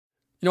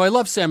I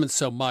love salmon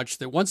so much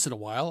that once in a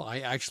while I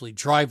actually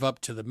drive up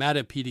to the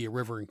Matapedia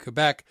River in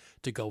Quebec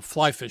to go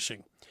fly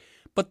fishing.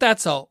 But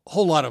that's a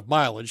whole lot of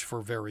mileage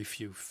for very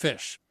few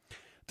fish.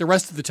 The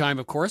rest of the time,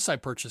 of course, I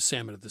purchase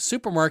salmon at the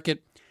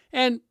supermarket,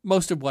 and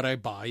most of what I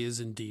buy is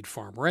indeed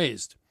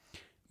farm-raised.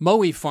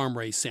 Mowi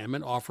farm-raised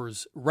salmon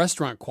offers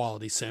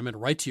restaurant-quality salmon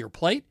right to your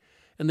plate,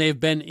 and they have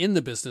been in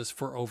the business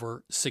for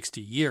over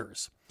 60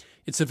 years.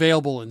 It's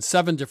available in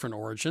 7 different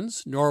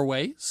origins: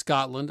 Norway,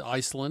 Scotland,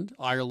 Iceland,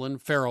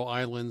 Ireland, Faroe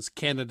Islands,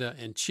 Canada,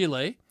 and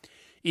Chile.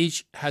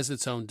 Each has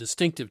its own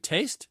distinctive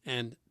taste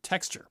and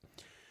texture.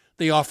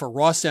 They offer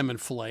raw salmon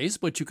fillets,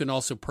 but you can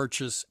also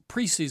purchase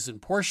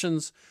pre-seasoned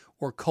portions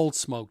or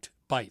cold-smoked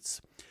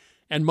bites.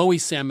 And Mowi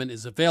salmon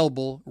is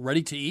available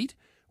ready to eat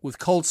with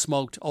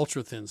cold-smoked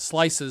ultra-thin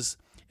slices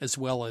as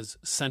well as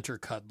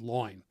center-cut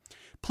loin.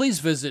 Please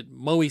visit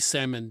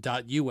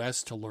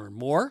mowisalmon.us to learn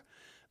more.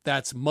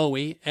 That's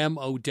Mowi,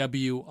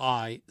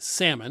 M-O-W-I,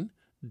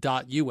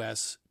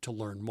 salmon.us to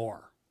learn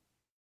more.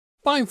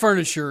 Buying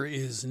furniture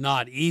is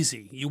not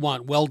easy. You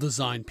want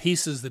well-designed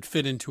pieces that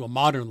fit into a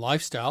modern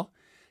lifestyle,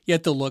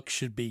 yet the look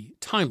should be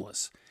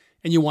timeless.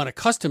 And you want a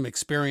custom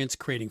experience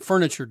creating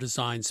furniture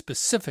designed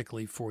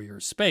specifically for your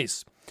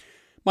space.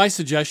 My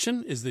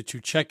suggestion is that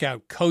you check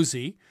out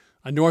Cozy,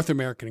 a North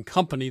American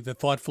company that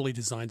thoughtfully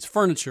designs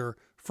furniture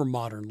for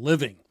modern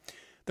living.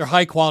 Their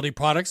high-quality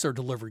products are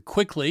delivered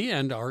quickly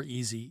and are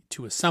easy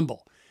to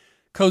assemble.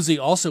 Cozy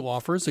also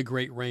offers a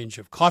great range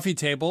of coffee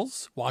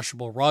tables,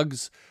 washable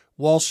rugs,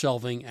 wall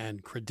shelving,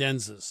 and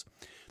credenzas.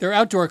 Their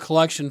outdoor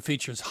collection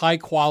features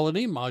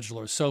high-quality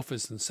modular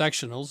sofas and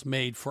sectionals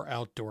made for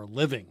outdoor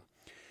living.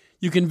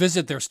 You can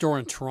visit their store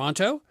in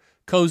Toronto.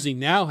 Cozy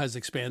now has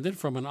expanded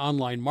from an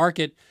online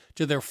market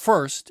to their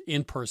first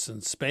in-person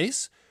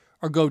space,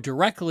 or go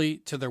directly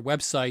to their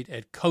website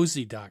at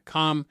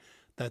cozy.com.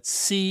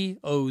 That's COZEY.com.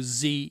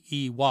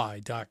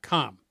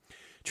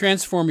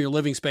 Transform your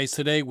living space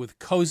today with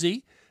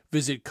Cozy.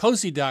 Visit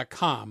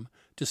cozy.com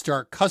to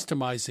start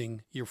customizing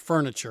your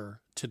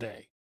furniture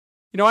today.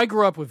 I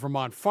grew up with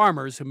Vermont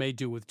farmers who made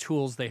do with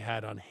tools they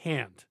had on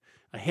hand: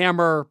 a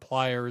hammer,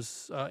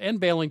 pliers, and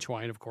baling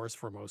twine, of course,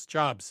 for most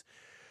jobs.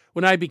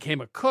 When I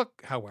became a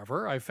cook,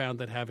 however, I found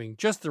that having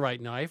just the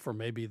right knife, or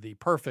maybe the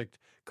perfect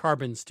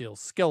carbon steel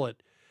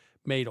skillet,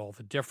 made all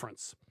the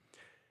difference.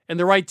 And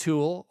the right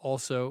tool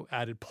also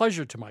added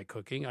pleasure to my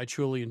cooking. I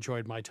truly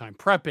enjoyed my time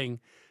prepping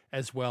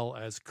as well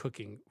as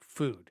cooking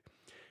food.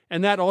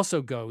 And that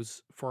also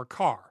goes for a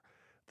car.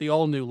 The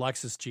all-new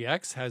Lexus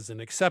GX has an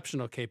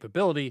exceptional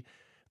capability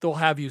that will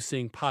have you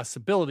seeing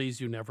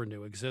possibilities you never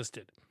knew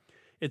existed.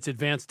 Its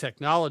advanced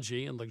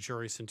technology and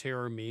luxurious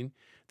interior mean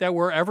that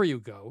wherever you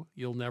go,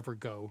 you'll never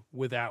go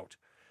without.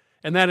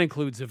 And that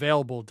includes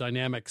available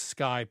dynamic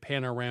sky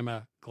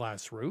panorama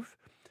glass roof,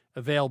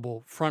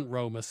 available front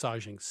row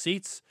massaging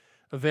seats,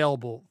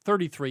 available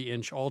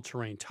 33-inch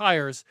all-terrain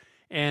tires,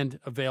 and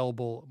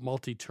available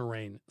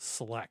multi-terrain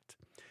select.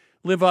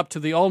 Live up to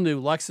the all-new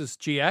Lexus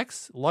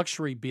GX,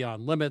 luxury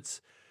beyond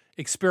limits.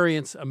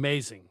 Experience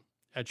amazing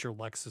at your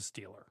Lexus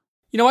dealer.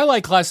 I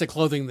like classic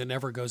clothing that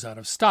never goes out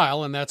of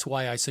style, and that's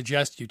why I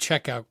suggest you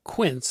check out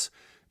Quince,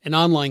 an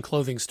online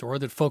clothing store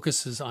that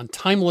focuses on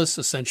timeless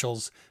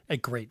essentials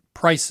at great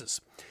prices.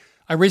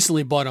 I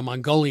recently bought a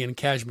Mongolian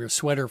cashmere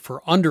sweater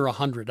for under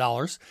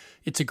 $100.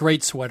 It's a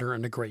great sweater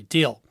and a great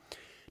deal.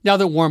 Now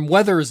that warm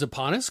weather is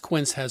upon us,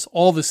 Quince has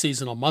all the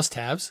seasonal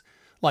must-haves,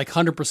 like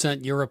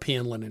 100%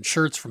 European linen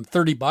shirts from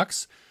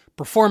 $30,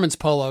 performance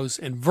polos,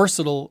 and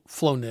versatile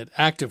flow-knit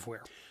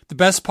activewear. The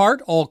best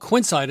part, all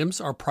Quince items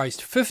are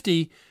priced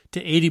 50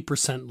 to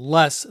 80%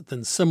 less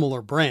than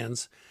similar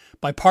brands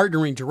by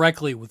partnering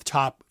directly with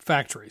top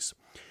factories.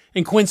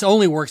 And Quince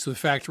only works with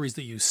factories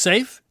that use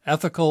safe,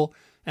 ethical,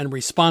 and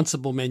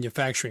responsible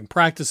manufacturing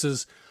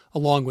practices,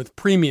 along with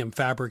premium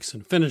fabrics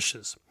and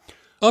finishes.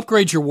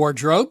 Upgrade your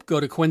wardrobe. Go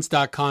to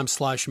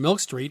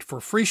quince.com/milkstreet for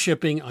free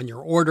shipping on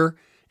your order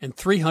and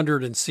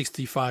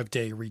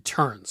 365-day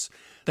returns.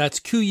 That's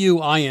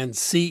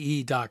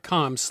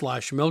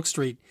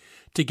QUINCE.com/milkstreet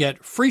to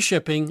get free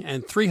shipping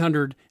and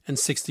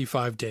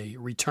 365-day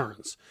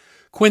returns.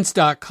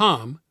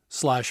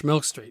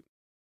 Quince.com/milkstreet.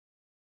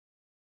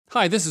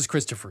 Hi, this is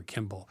Christopher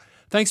Kimball.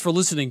 Thanks for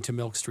listening to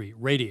Milk Street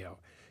Radio.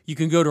 You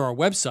can go to our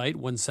website,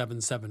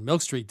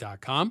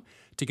 177milkstreet.com,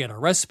 to get our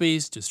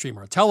recipes, to stream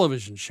our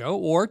television show,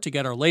 or to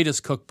get our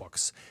latest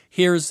cookbooks.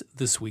 Here's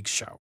this week's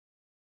show.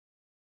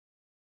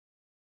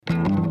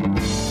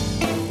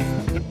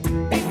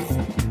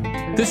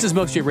 This is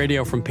Milk Street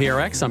Radio from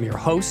PRX. I'm your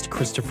host,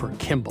 Christopher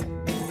Kimball.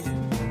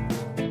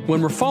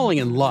 When we're falling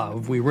in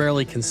love, we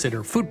rarely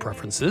consider food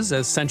preferences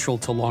as central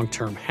to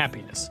long-term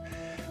happiness.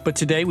 But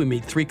today we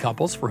meet 3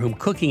 couples for whom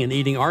cooking and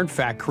eating are in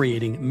fact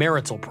creating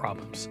marital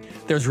problems.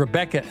 There's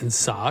Rebecca and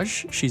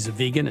Saj. She's a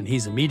vegan and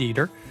he's a meat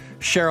eater.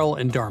 Cheryl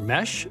and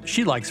Dharmesh.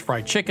 She likes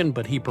fried chicken,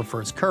 but he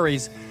prefers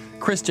curries.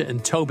 Krista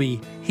and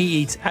Toby. He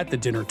eats at the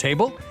dinner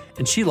table,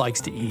 and she likes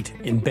to eat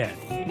in bed.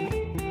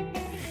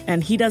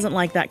 And he doesn't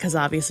like that because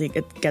obviously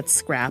it gets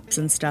scraps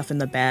and stuff in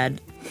the bed.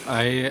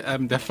 I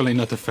am definitely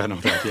not a fan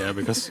of that, yeah,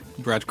 because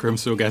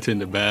breadcrumbs will get in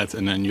the bed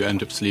and then you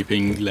end up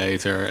sleeping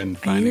later and I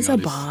finding use all a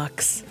this...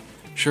 box.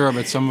 Sure,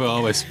 but some will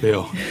always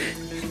spill.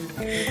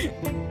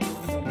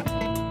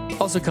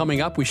 Also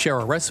coming up, we share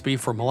a recipe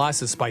for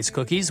molasses spice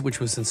cookies, which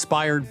was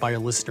inspired by a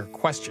listener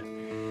question.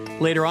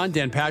 Later on,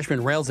 Dan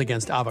Pashman rails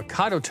against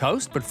avocado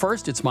toast, but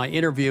first it's my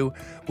interview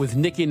with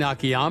Nikki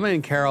Nakayama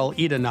and Carol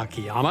Ida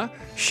Nakayama,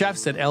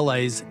 chefs at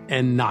LA's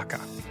N-Naka.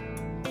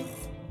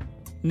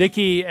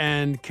 Nikki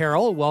and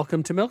Carol,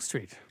 welcome to Milk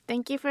Street.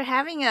 Thank you for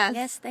having us.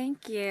 Yes,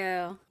 thank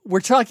you. We're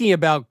talking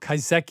about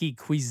kaiseki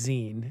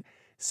cuisine.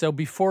 So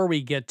before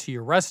we get to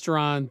your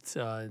restaurant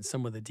and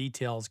some of the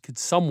details, could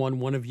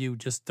one of you,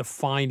 just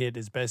define it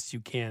as best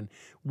you can?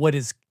 What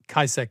is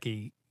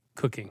kaiseki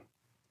cooking?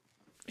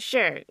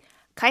 Sure.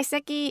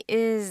 Kaiseki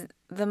is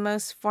the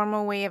most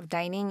formal way of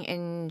dining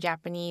in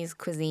Japanese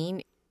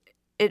cuisine.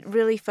 It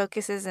really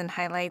focuses and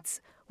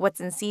highlights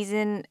what's in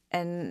season,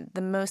 and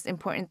the most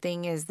important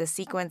thing is the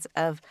sequence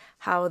of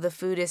how the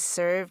food is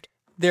served.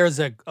 There's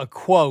a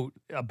quote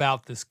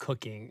about this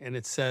cooking, and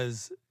it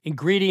says,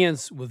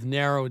 ingredients with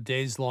narrow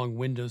days-long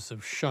windows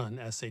of shun,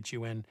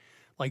 S-H-U-N,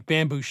 like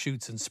bamboo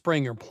shoots in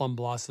spring or plum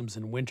blossoms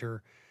in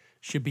winter,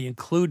 should be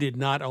included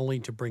not only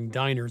to bring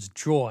diners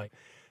joy,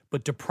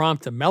 but to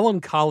prompt a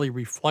melancholy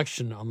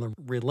reflection on the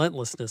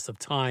relentlessness of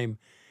time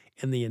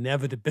and the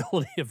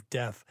inevitability of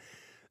death.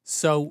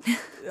 So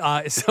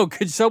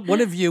could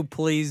one of you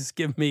please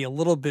give me a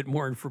little bit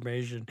more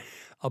information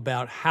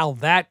about how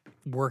that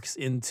works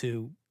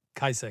into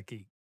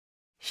kaiseki?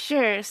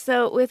 Sure.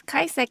 So with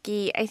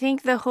kaiseki, I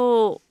think the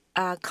whole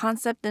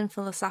concept and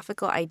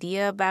philosophical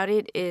idea about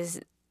it is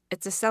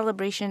it's a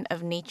celebration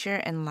of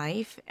nature and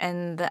life,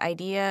 and the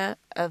idea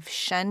of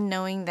shun,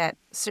 knowing that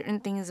certain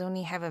things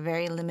only have a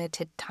very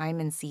limited time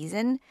and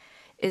season,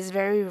 is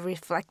very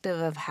reflective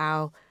of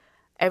how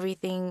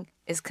everything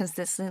is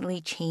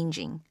consistently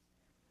changing.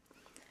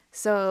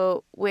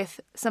 So with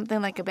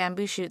something like a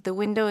bamboo shoot, the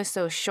window is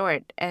so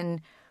short,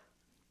 and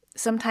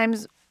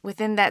sometimes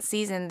within that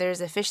season, there's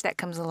a fish that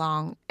comes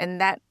along,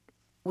 and that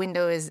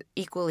window is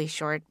equally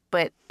short,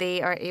 but they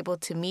are able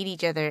to meet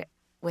each other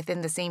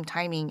within the same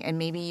timing, and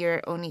maybe you're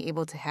only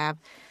able to have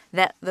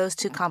those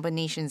two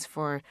combinations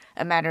for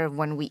a matter of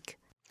 1 week.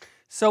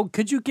 So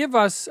could you give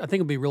us, I think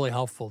it'd be really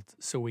helpful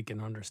so we can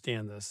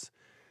understand this,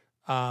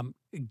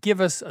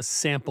 give us a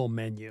sample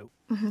menu.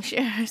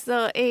 Sure.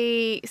 So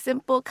a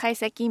simple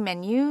kaiseki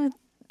menu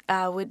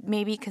would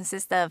maybe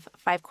consist of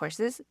 5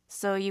 courses.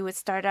 So you would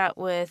start out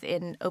with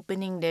an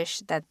opening dish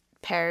that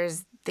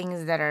pairs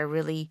things that are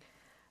really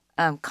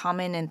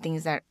common and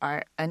things that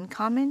are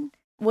uncommon.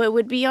 What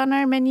would be on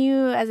our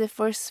menu as a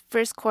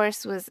first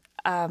course was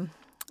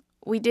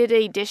we did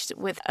a dish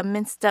with a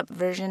minced up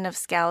version of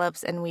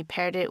scallops, and we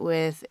paired it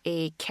with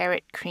a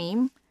carrot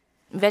cream.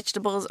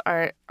 Vegetables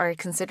are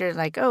considered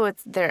like,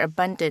 they're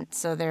abundant,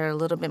 so they're a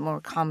little bit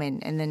more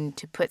common. And then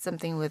to put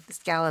something with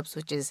scallops,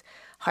 which is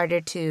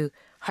harder to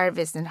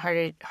harvest and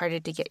harder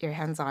to get your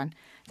hands on,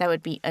 that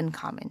would be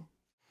uncommon.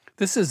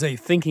 This is a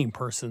thinking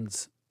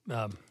person's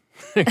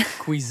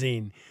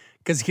cuisine,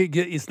 because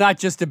it's not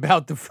just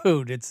about the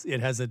food.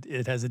 It has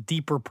a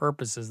deeper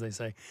purpose, as they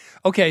say.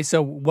 Okay,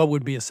 so what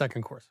would be a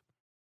second course?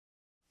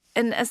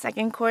 And a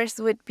second course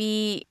would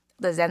be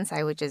the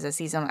zensai, which is a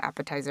seasonal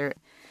appetizer.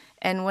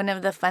 And one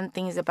of the fun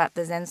things about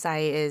the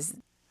zensai is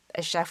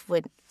a chef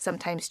would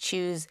sometimes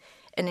choose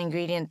an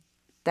ingredient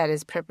that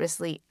is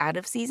purposely out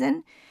of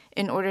season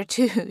in order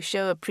to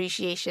show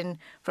appreciation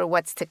for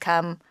what's to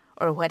come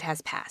or what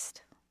has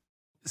passed.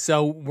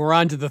 So we're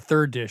on to the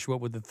third dish. What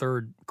would the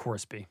third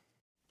course be?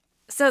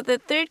 So the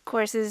third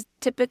course is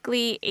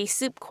typically a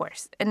soup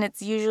course, and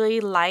it's usually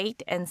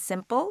light and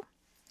simple.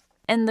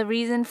 And the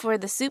reason for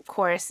the soup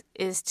course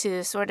is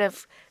to sort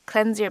of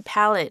cleanse your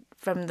palate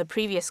from the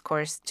previous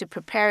course to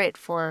prepare it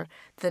for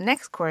the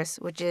next course,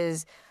 which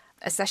is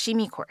a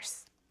sashimi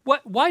course.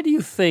 Why do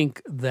you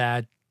think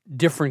that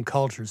different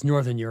cultures,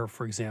 Northern Europe,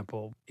 for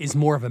example, is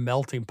more of a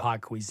melting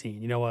pot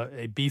cuisine? You know,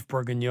 a beef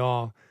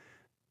bourguignon,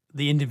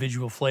 the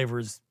individual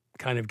flavors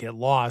kind of get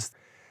lost,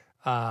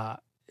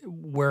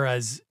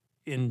 whereas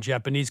in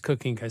Japanese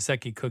cooking,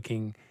 kaiseki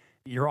cooking,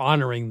 you're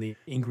honoring the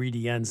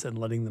ingredients and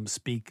letting them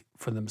speak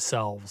for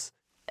themselves.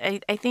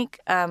 I think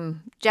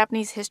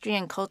Japanese history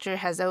and culture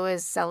has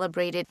always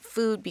celebrated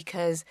food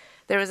because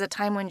there was a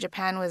time when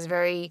Japan was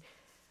very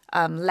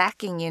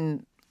lacking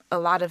in a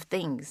lot of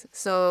things.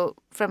 So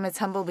from its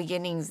humble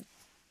beginnings,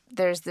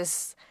 there's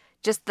this,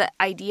 just the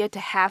idea to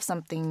have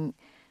something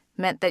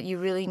meant that you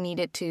really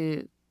needed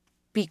to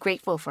be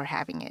grateful for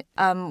having it.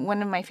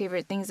 One of my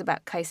favorite things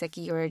about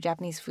kaiseki or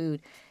Japanese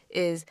food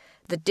is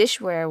the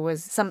dishware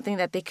was something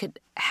that they could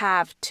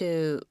have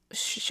to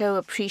show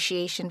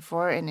appreciation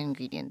for an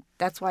ingredient.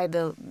 That's why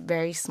the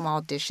very small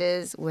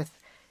dishes with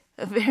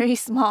a very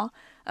small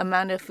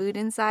amount of food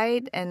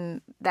inside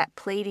and that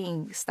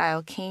plating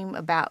style came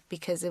about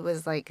because it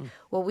was like,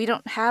 well, we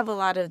don't have a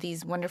lot of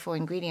these wonderful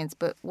ingredients,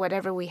 but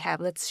whatever we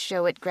have, let's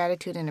show it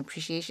gratitude and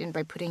appreciation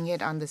by putting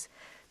it on this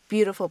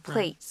beautiful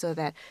plate so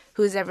that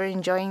who's ever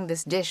enjoying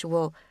this dish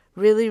will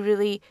really,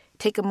 really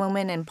take a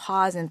moment and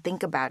pause and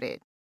think about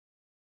it.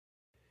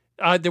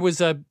 There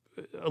was a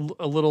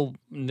little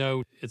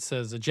note. It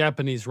says a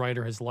Japanese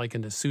writer has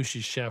likened a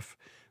sushi chef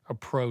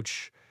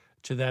approach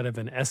to that of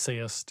an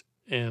essayist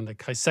and a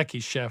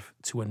kaiseki chef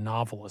to a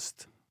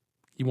novelist.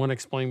 You want to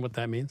explain what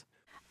that means?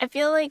 I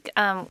feel like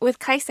with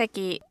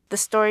kaiseki, the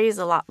story is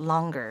a lot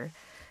longer.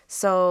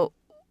 So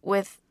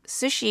with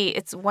sushi,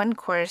 it's one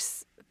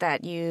course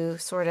that you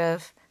sort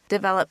of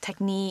develop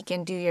technique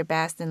and do your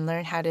best and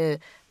learn how to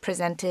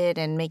present it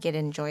and make it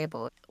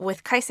enjoyable.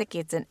 With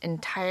kaiseki, it's an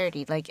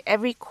entirety. Like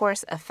every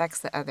course affects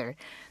the other.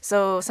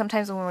 So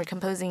sometimes when we're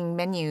composing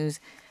menus,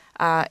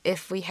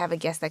 if we have a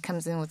guest that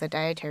comes in with a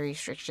dietary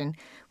restriction,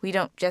 we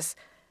don't just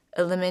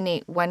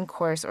eliminate one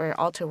course or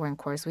alter one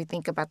course. We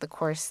think about the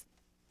course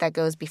that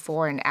goes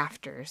before and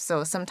after.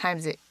 So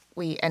sometimes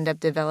we end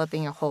up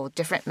developing a whole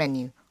different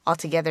menu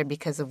altogether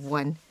because of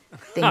one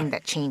thing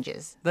that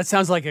changes. That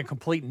sounds like a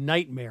complete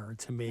nightmare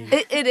to me.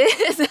 It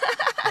is.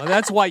 Well,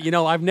 that's why,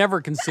 I've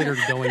never considered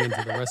going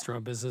into the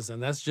restaurant business,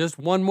 and that's just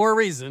one more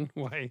reason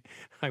why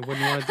I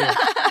wouldn't want to do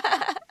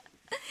it.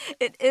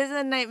 It is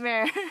a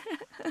nightmare.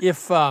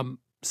 If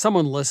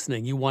someone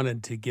listening, you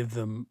wanted to give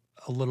them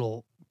a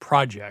little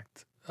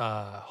project,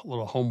 a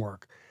little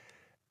homework,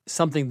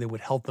 something that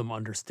would help them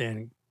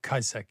understand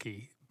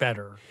kaiseki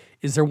better,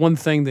 is there one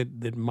thing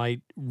that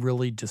might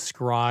really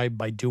describe,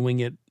 by doing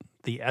it,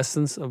 the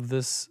essence of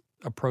this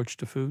approach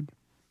to food?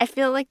 I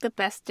feel like the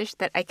best dish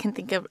that I can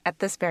think of at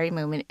this very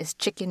moment is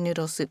chicken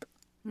noodle soup.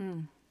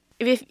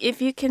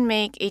 If you can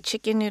make a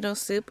chicken noodle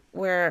soup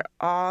where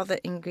all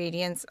the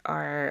ingredients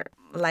are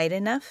light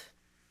enough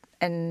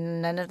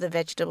and none of the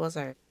vegetables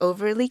are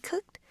overly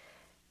cooked,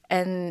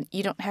 and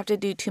you don't have to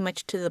do too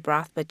much to the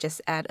broth, but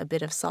just add a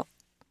bit of salt.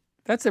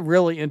 That's a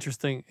really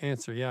interesting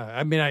answer, yeah.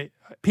 I mean,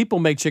 people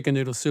make chicken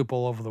noodle soup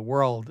all over the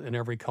world, and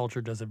every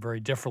culture does it very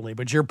differently.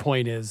 But your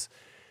point is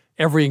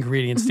every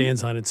ingredient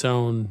stands on its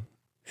own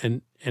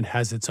and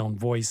has its own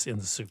voice in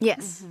the soup.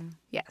 Yes.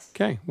 Yes.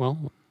 Okay,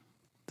 well,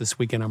 this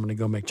weekend I'm going to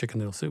go make chicken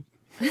noodle soup.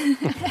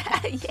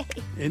 Yay.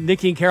 And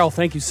Nikki and Carol,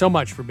 thank you so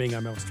much for being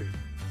on Milk Street.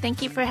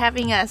 Thank you for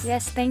having us.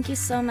 Yes, thank you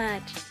so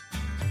much.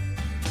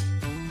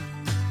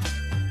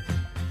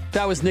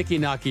 That was Nikki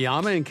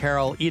Nakayama and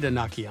Carol Ida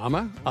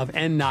Nakayama of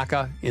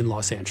N-Naka in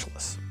Los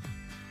Angeles.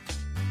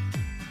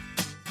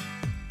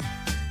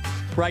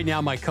 Right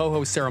now, my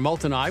co-host Sarah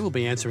Moulton and I will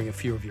be answering a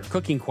few of your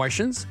cooking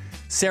questions.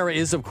 Sarah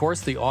is, of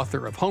course, the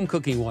author of Home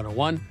Cooking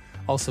 101,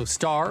 also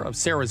star of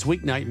Sarah's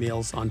Weeknight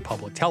Meals on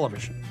public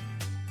television.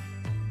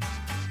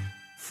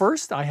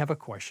 First, I have a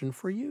question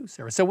for you,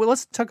 Sarah. So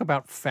let's talk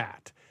about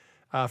fat.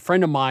 A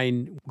friend of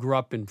mine grew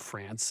up in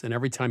France, and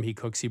every time he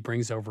cooks, he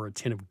brings over a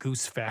tin of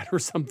goose fat or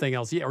something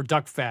else, or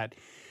duck fat.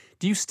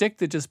 Do you stick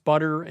to just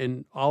butter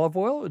and olive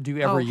oil, or do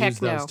you ever use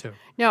those too?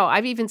 No,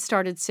 I've even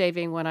started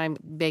saving when I'm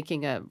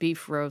making a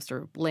beef roast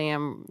or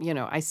lamb.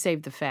 I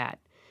save the fat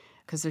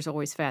because there's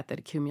always fat that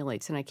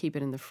accumulates, and I keep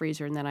it in the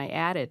freezer, and then I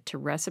add it to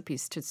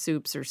recipes, to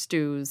soups or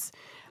stews.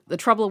 The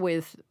trouble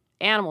with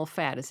animal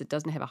fat is it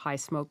doesn't have a high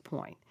smoke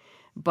point,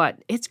 but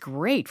it's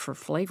great for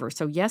flavor.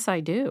 So yes, I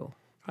do.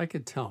 I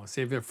could tell.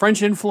 See, if you have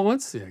French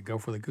influence, yeah, go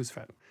for the goose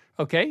fat.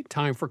 Okay,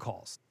 time for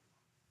calls.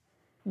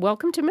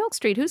 Welcome to Milk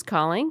Street. Who's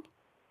calling?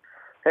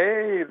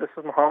 Hey, this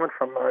is Mohammed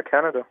from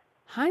Canada.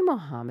 Hi,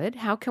 Mohammed.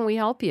 How can we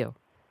help you?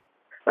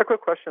 A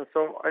quick question.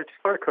 So I just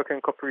started cooking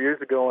a couple of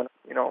years ago, and,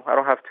 I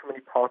don't have too many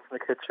pots in the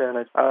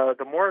kitchen.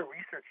 The more I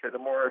research it, the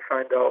more I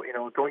find out,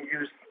 don't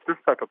use this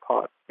type of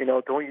pot.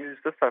 Don't use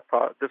this type of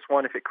pot. This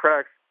one, if it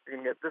cracks, you're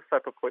going to get this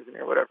type of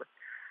poisoning or whatever.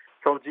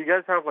 So do you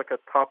guys have like a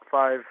top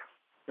 5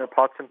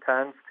 pots and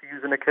pans to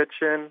use in the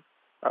kitchen?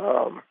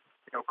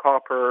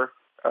 Copper,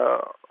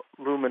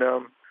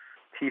 aluminum,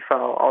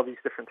 Tefal, all these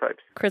different types.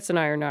 Chris and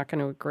I are not going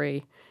to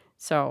agree.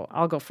 So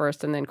I'll go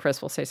first, and then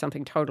Chris will say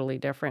something totally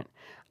different.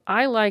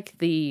 I like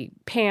the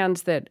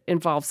pans that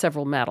involve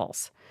several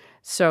metals.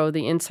 So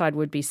the inside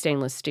would be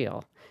stainless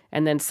steel.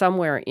 And then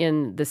somewhere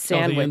in the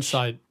sandwich... So the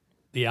inside,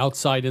 the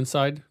outside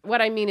inside?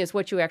 What I mean is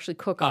what you actually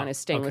cook on is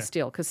stainless okay.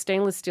 steel, because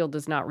stainless steel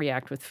does not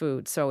react with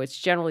food. So it's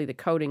generally the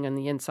coating on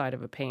the inside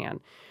of a pan.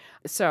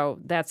 So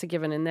that's a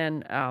given. And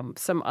then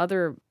some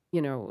other...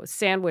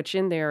 sandwich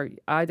in there,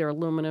 either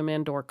aluminum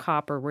and or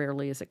copper.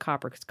 Rarely is it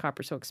copper because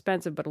copper's so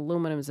expensive, but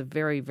aluminum is a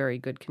very, very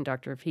good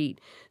conductor of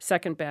heat.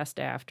 Second best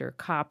after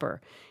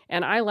copper.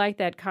 And I like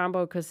that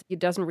combo because it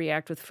doesn't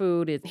react with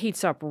food. It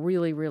heats up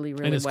really, really,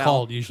 really well. And it's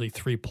called usually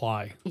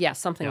 3-ply. Yeah,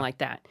 something like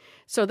that.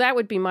 So that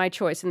would be my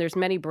choice. And there's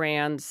many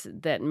brands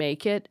that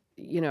make it.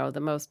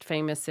 The most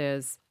famous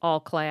is All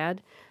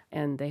Clad,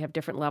 and they have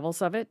different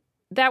levels of it.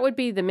 That would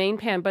be the main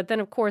pan. But then,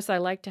 of course, I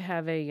like to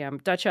have a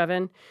Dutch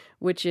oven,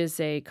 which is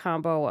a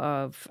combo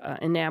of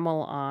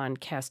enamel on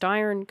cast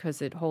iron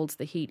because it holds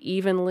the heat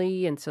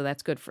evenly, and so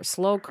that's good for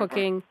slow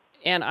cooking.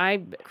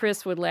 And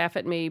Chris would laugh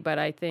at me, but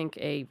I think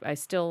I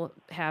still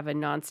have a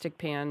nonstick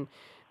pan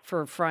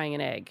for frying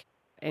an egg.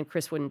 And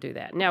Chris wouldn't do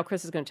that. Now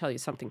Chris is going to tell you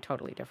something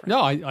totally different. No,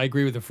 I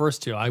agree with the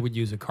first two. I would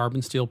use a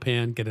carbon steel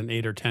pan, get an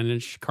 8 or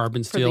 10-inch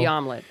carbon For steel. the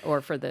omelet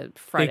or for the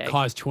fried They egg.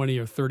 cost $20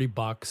 or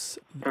 $30.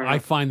 I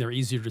find they're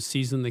easier to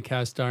season than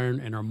cast iron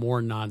and are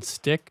more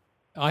non-stick.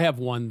 I have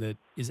one that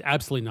is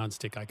absolutely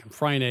non-stick. I can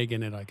fry an egg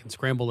in it. I can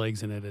scramble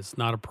eggs in it. It's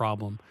not a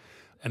problem.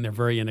 And they're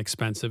very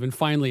inexpensive. And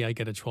finally, I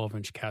get a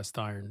 12-inch cast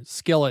iron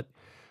skillet.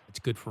 It's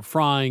good for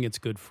frying. It's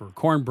good for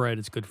cornbread.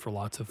 It's good for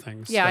lots of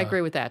things. Yeah, I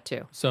agree with that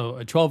too. So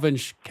a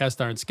 12-inch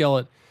cast iron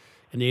skillet,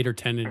 an 8 or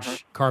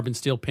 10-inch carbon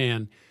steel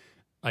pan.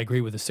 I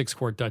agree with a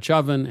 6-quart Dutch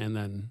oven, and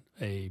then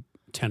a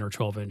 10 or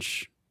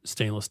 12-inch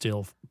stainless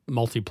steel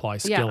multiply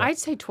skillet. Yeah, I'd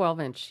say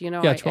 12-inch. Yeah,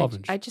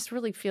 12-inch. I just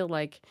really feel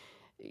like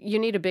you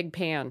need a big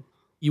pan.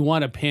 You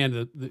want a pan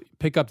to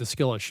pick up the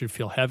skillet should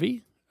feel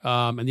heavy.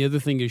 And the other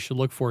thing you should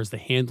look for is the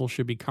handle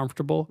should be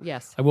comfortable.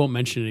 Yes. I won't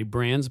mention any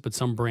brands, but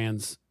some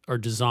brands are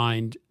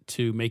designed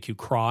to make you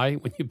cry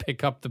when you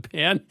pick up the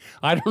pan.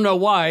 I don't know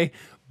why,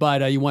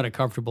 but you want a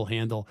comfortable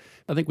handle.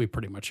 I think we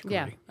pretty much agree.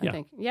 Yeah, I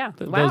think. Yeah.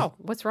 Those- Wow.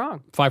 What's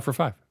wrong? 5 for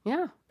 5.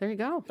 Yeah, there you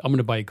go. I'm going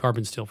to buy you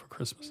carbon steel for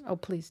Christmas. Oh,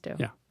 please do.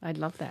 Yeah. I'd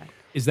love that.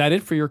 Is that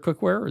it for your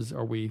cookware?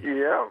 Are we?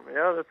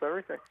 Yeah, that's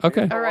everything.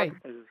 Okay. All right.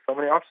 There's so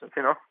many options,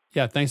 you know.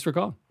 Yeah, thanks for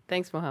calling.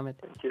 Thanks, Mohammed.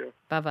 Thank you.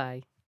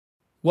 Bye-bye.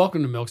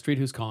 Welcome to Milk Street.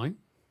 Who's calling?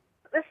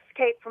 This is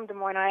Kate from Des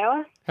Moines,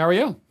 Iowa. How are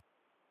you?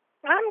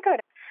 I'm good.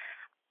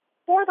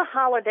 For the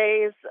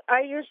holidays,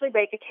 I usually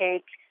bake a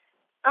cake.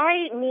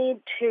 I need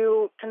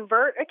to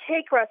convert a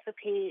cake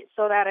recipe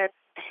so that it's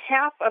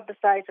half of the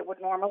size it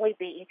would normally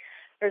be.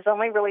 There's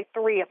only really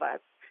 3 of us.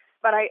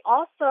 But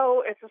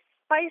it's a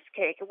spice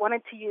cake. I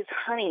wanted to use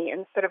honey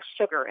instead of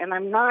sugar, and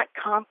I'm not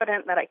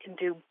confident that I can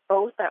do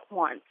both at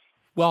once.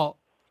 Well,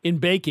 in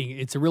baking,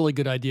 it's a really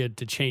good idea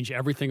to change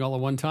everything all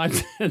at one time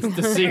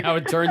to see how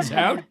it turns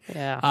out.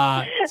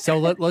 Yeah. So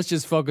let's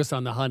just focus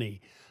on the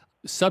honey.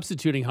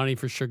 Substituting honey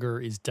for sugar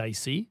is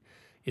dicey.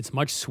 It's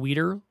much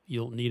sweeter.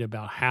 You'll need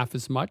about half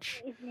as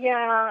much.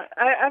 Yeah,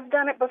 I've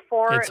done it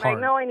before, It's and hard.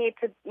 I know I need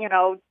to,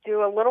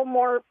 do a little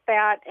more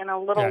fat and a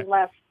little Yeah.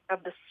 less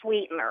of the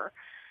sweetener.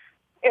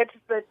 It's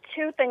the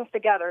two things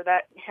together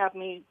that have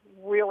me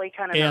really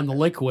kind of And the nervous.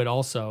 liquid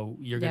also,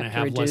 you're You going to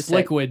have to have less reduce it.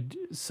 liquid,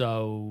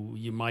 so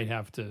you might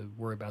have to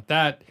worry about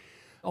that.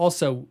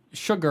 Also,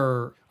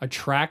 sugar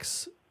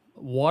attracts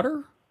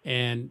water,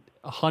 and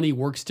honey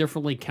works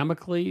differently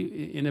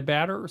chemically in a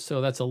batter,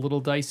 so that's a little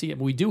dicey.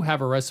 We do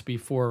have a recipe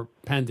for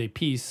pan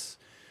d'épices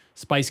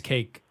spice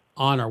cake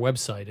on our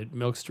website at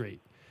Milk Street,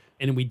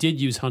 and we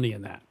did use honey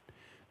in that.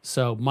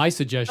 So my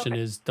suggestion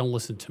is don't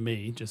listen to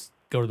me, just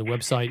go to the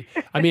website.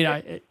 I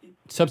mean,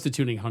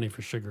 substituting honey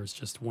for sugar is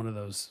just one of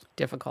those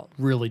Difficult.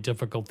 really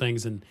difficult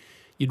things, and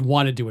you'd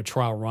want to do a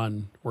trial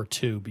run or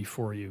 2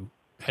 before you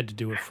had to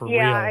do it for real.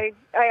 I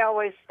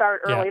always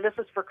start early. Yeah. This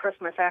is for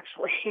Christmas,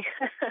 actually.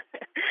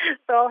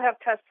 So I'll have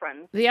test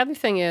runs. The other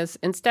thing is,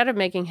 instead of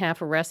making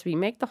half a recipe,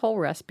 make the whole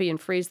recipe and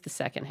freeze the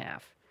second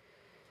half.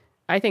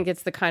 I think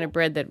it's the kind of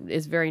bread that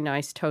is very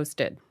nice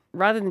toasted,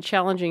 rather than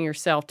challenging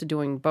yourself to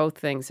doing both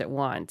things at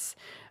once.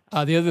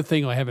 The other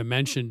thing I haven't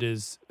mentioned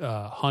is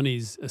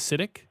honey's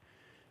acidic,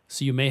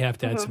 so you may have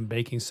to add some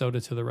baking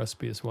soda to the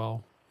recipe as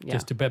well. Yeah.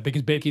 Just to bet,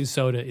 because baking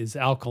soda is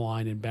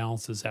alkaline and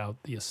balances out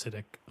the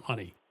acidic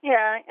honey.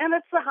 Yeah, and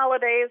it's the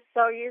holidays,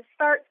 so you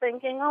start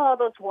thinking, oh,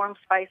 those warm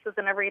spices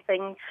and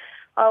everything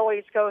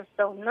always goes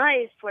so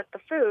nice with the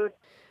food.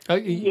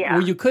 Yeah.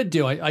 Well, you could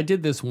do. I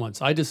did this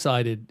once. I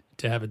decided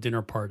to have a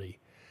dinner party.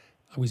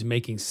 I was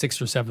making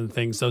 6 or 7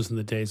 things. Those are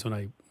the days when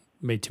I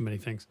made too many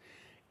things.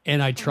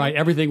 And I tried,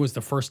 everything was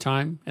the first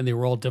time, and they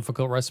were all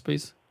difficult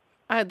recipes.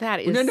 That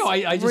is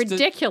I just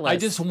ridiculous. I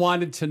just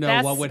wanted to know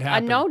That's what would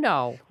happen. a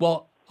no-no.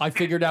 Well, I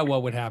figured out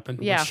what would happen.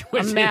 Yeah,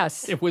 a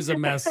mess. It was a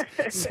mess.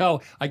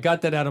 So I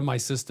got that out of my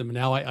system. And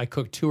now I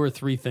cook 2 or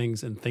 3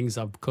 things and things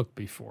I've cooked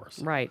before.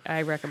 So, Right.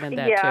 I recommend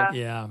that Yeah. too.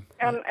 yeah.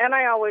 And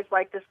I always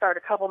like to start a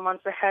couple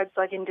months ahead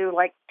so I can do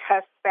like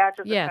test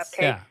batches Yes. of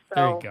cupcakes. Yeah,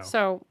 there you go.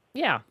 So,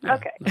 yeah.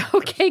 Okay.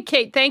 Okay,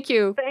 Kate, thank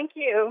you. Thank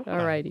you.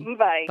 All righty.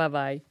 Bye.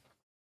 Bye-bye.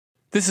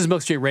 This is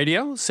Milk Street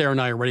Radio. Sarah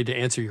and I are ready to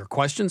answer your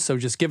questions. So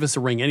just give us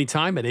a ring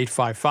anytime at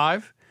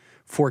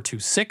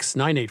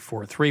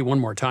 855-426-9843. One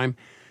more time,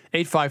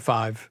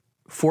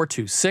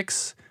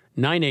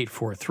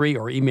 855-426-9843,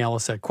 or email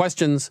us at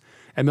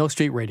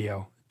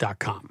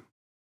questions@milkstreetradio.com.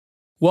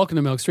 Welcome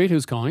to Milk Street.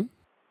 Who's calling?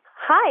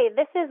 Hi,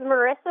 this is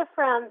Marissa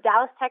from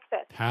Dallas,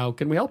 Texas. How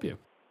can we help you?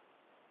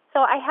 So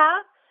I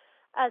have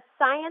a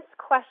science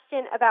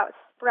question about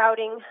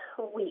sprouting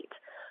wheat.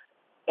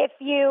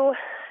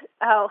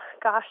 Oh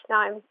gosh,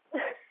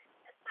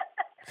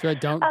 So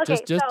don't Okay,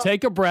 just so-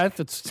 take a breath.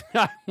 It's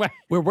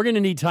we're going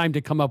to need time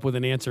to come up with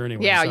an answer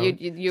anyway. Yeah, so,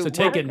 you so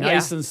take it yeah,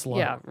 nice and slow.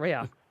 Yeah,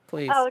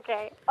 please.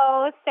 Okay.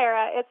 Oh,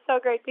 Sarah, it's so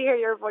great to hear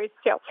your voice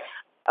too.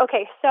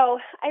 Okay, so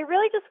I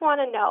really just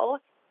want to know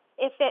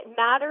if it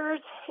matters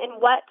in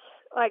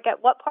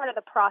at what part of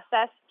the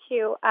process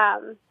to.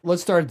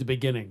 Let's start at the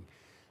beginning.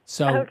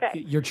 So Okay.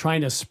 you're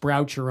trying to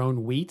sprout your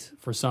own wheat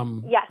for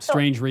some Yeah, so-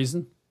 strange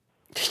reason?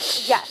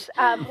 Yes.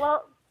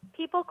 Well,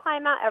 people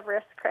climb Mount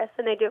Everest, Chris,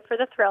 and they do it for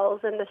the thrills,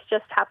 and this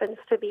just happens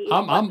to be.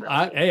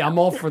 I'm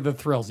all for the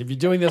thrills. If you're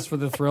doing this for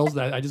the thrills,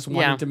 I just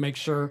wanted to make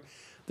sure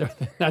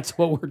that's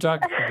what we're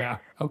talking about.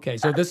 Okay,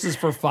 so this is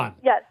for fun.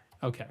 Yes.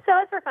 Okay. So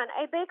it's for fun.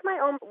 I bake my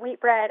own wheat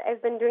bread.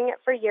 I've been doing it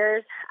for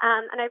years,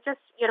 and I've just,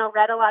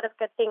 read a lot of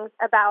good things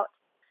about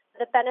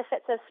the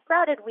benefits of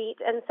sprouted wheat.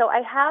 And so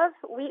I have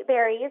wheat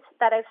berries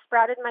that I've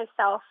sprouted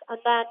myself, and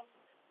then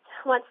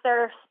once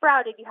they're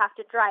sprouted, you have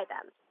to dry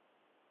them.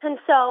 And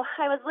so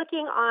I was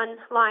looking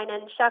online,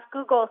 and Chef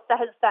Google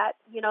says that,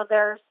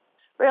 there's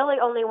really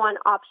only one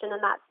option,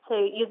 and that's to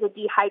use a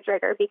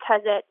dehydrator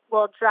because it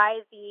will dry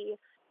the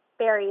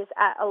berries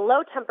at a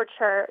low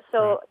temperature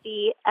so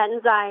the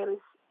enzymes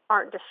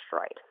aren't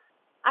destroyed.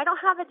 I don't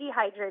have a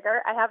dehydrator.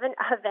 I have an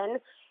oven.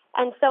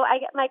 And so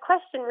my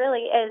question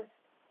really is,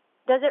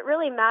 does it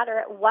really matter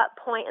at what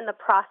point in the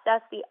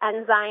process the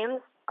enzymes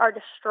are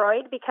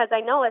destroyed? Because I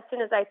know as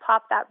soon as I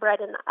pop that bread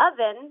in the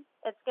oven,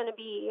 it's going to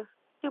be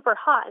super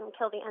hot and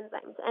kill the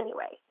enzymes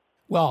anyway.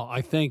 Well,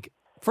 I think,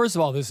 first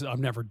of all, I've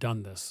never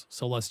done this.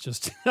 So let's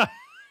just,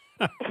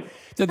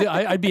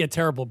 I'd be a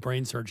terrible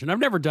brain surgeon. I've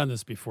never done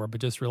this before,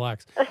 but just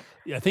relax.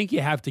 I think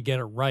you have to get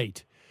it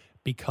right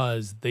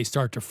because they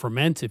start to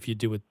ferment if you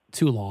do it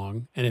too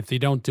long. And if they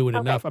don't do it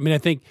enough, I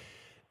think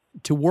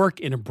to work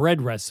in a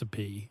bread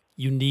recipe,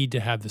 you need to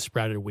have the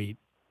sprouted wheat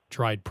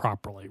dried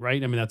properly, right?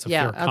 That's a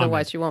fair comment.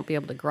 Otherwise you won't be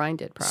able to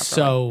grind it properly.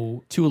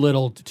 So too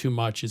little, too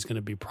much is going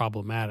to be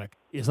problematic.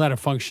 It's not a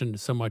function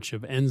so much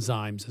of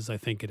enzymes as I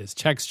think it is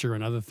texture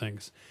and other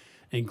things,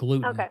 and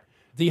gluten. Okay.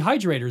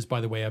 Dehydrators,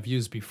 by the way, I've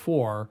used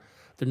before.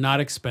 They're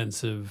not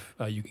expensive.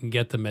 You can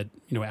get them at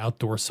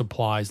outdoor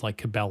supplies like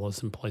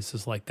Cabela's and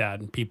places like that,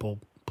 and people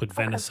put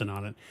venison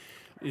on it.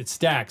 It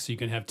stacks, so you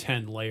can have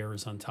 10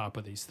 layers on top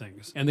of these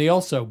things. And they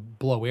also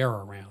blow air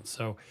around.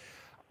 So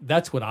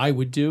that's what I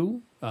would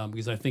do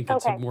because I think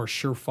it's a more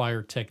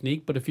surefire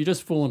technique. But if you're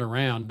just fooling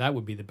around, that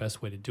would be the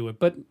best way to do it.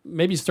 But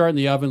maybe start in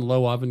the oven,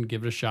 low oven,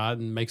 give it a shot,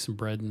 and make some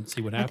bread and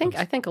see what happens.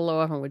 I think a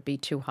low oven would be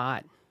too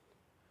hot.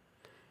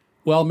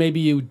 Well, maybe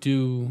you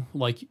do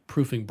like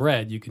proofing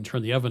bread. You can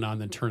turn the oven on,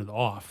 then turn it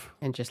off.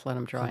 And just let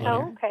them dry in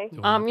Oh, there.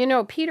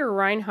 okay. Peter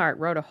Reinhardt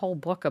wrote a whole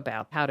book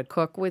about how to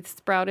cook with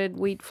sprouted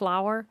wheat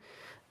flour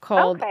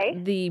called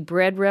The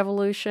Bread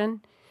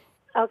Revolution.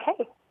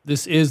 Okay.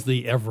 This is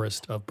the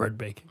Everest of bread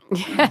baking.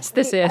 Yes,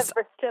 this is.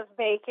 Everest of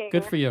baking.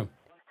 Good for you.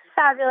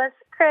 Fabulous.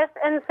 Chris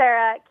and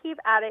Sarah, keep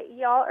at it.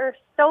 Y'all are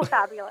so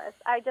fabulous.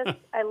 I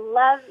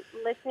love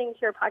listening to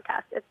your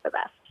podcast. It's the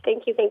best.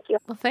 Thank you. Thank you.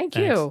 Well, thank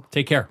Thanks. you.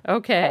 Take care.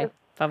 Okay.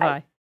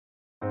 Bye-bye.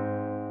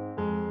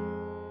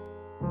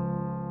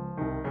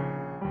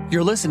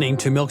 You're listening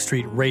to Milk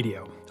Street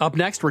Radio. Up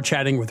next, we're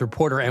chatting with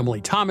reporter Emily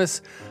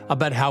Thomas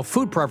about how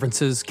food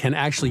preferences can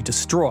actually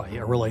destroy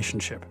a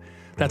relationship.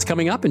 That's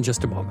coming up in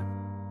just a moment.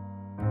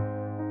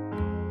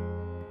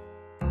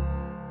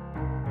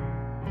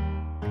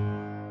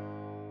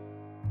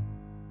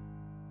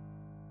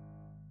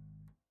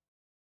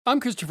 I'm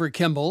Christopher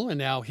Kimball, and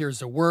now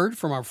here's a word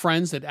from our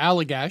friends at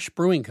Allagash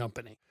Brewing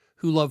Company,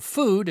 who love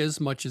food as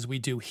much as we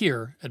do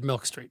here at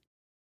Milk Street.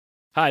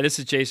 Hi, this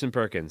is Jason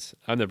Perkins.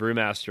 I'm the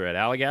brewmaster at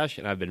Allagash,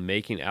 and I've been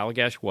making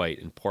Allagash White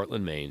in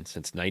Portland, Maine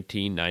since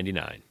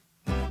 1999.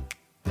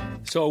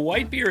 So a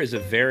white beer is a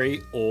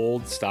very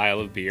old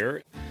style of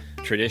beer.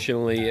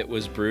 Traditionally, it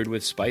was brewed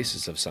with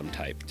spices of some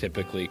type,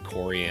 typically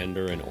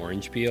coriander and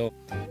orange peel.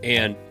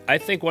 And I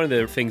think one of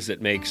the things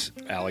that makes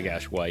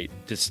Allagash White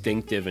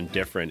distinctive and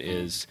different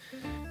is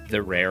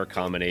the rare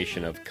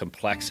combination of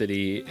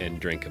complexity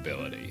and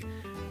drinkability.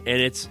 And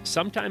it's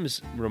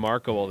sometimes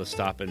remarkable to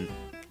stop and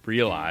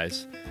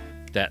realize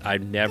that I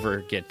never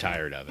get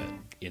tired of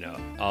it.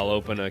 I'll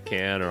open a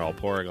can or I'll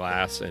pour a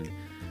glass, and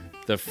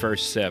the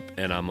first sip,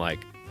 and I'm like,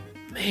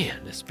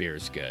 man, this beer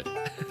is good.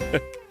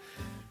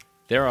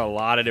 There are a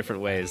lot of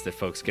different ways that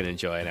folks can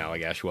enjoy an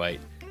Allagash White,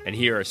 and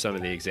here are some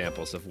of the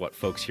examples of what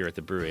folks here at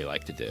the brewery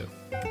like to do.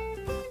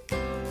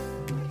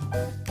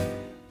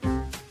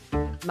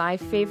 My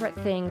favorite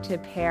thing to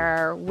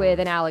pair with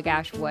an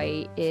Allagash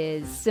White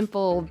is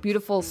simple,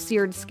 beautiful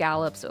seared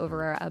scallops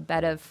over a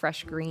bed of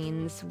fresh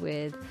greens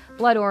with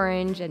blood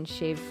orange and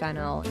shaved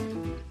fennel.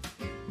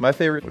 My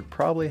favorite would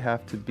probably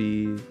have to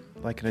be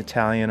like an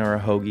Italian or a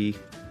hoagie,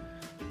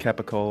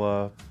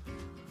 capicola,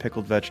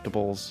 pickled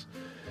vegetables,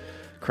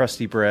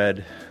 crusty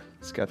bread.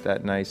 It's got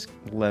that nice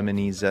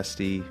lemony,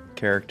 zesty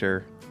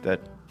character that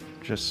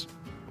just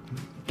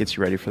gets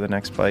you ready for the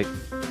next bite.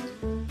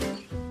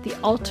 The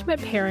ultimate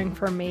pairing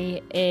for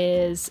me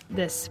is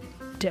this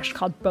dish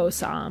called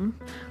bossam,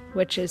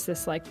 which is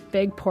this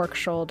big pork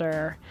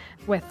shoulder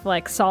with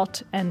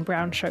salt and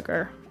brown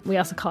sugar. We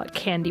also call it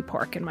candy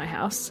pork in my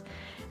house,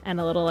 and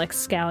a little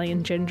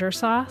scallion ginger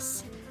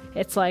sauce.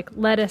 It's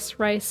lettuce,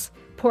 rice,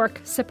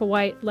 pork, sip of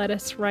white,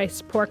 lettuce,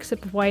 rice, pork,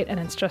 sip of white, and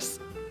it's just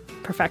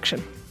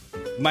perfection.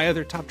 My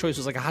other top choice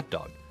was a hot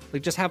dog.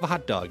 Just have a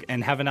hot dog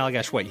and have an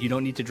Allagash White. You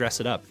don't need to dress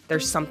it up.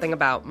 There's something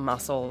about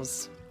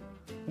mussels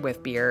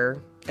with beer,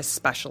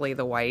 especially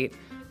the white,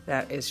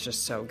 that is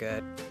just so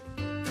good.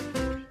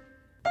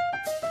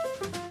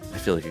 I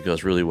feel like it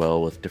goes really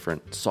well with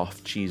different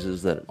soft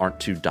cheeses that aren't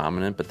too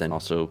dominant, but then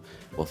also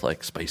with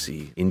like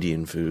spicy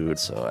Indian food.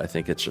 So I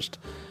think it's just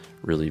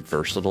really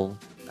versatile.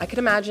 I could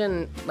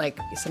imagine like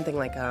something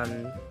like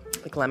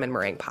lemon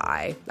meringue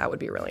pie. That would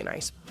be really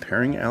nice.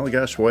 Pairing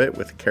Allagash White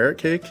with carrot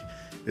cake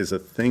is a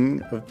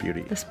thing of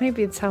beauty. This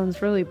maybe it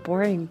sounds really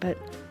boring, but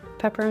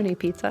pepperoni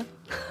pizza.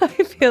 I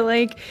feel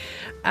like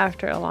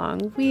after a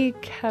long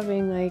week,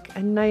 having like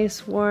a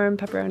nice warm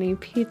pepperoni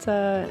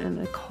pizza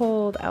and a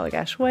cold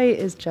Allagash White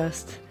is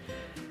just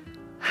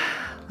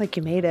like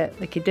you made it.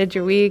 Like you did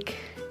your week.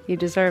 You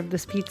deserve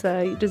this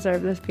pizza. You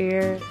deserve this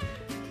beer.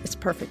 It's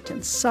perfect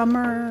in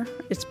summer.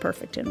 It's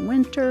perfect in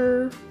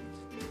winter.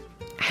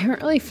 I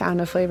haven't really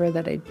found a flavor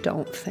that I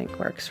don't think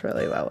works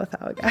really well with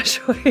Allagash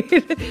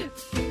White.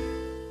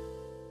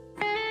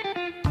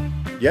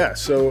 Yeah,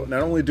 so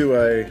not only do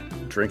I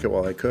drink it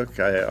while I cook,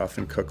 I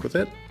often cook with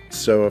it.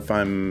 So if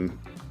I'm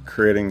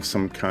creating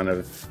some kind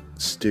of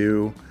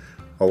stew,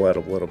 I'll add a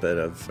little bit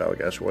of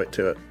Allagash White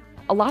to it.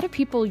 A lot of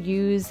people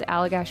use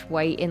Allagash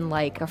White in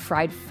like a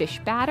fried fish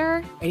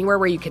batter. Anywhere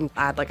where you can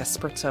add like a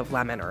spritz of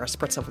lemon or a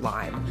spritz of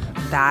lime,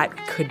 that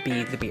could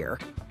be the beer.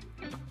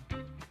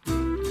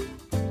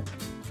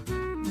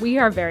 We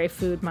are very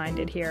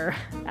food-minded here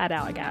at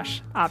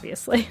Allagash,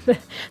 obviously.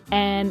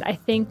 And I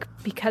think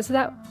because of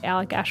that,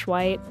 Allagash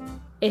White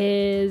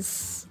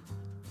is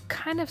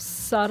kind of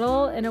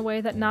subtle in a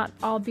way that not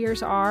all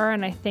beers are,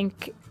 and I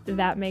think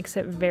that makes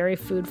it very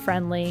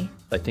food-friendly.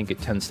 I think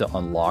it tends to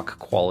unlock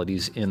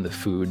qualities in the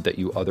food that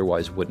you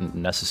otherwise wouldn't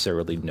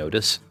necessarily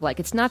notice. Like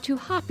it's not too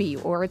hoppy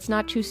or it's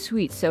not too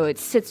sweet, so it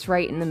sits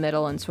right in the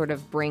middle and sort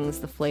of brings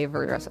the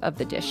flavors of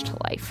the dish to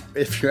life.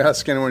 If you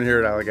ask anyone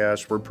here at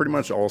Allagash, we're pretty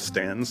much all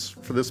stands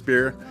for this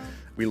beer.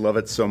 We love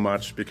it so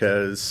much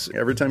because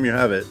every time you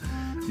have it,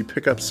 you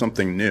pick up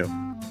something new.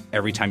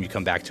 Every time you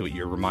come back to it,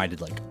 you're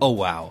reminded like, oh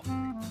wow,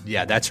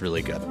 yeah, that's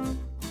really good.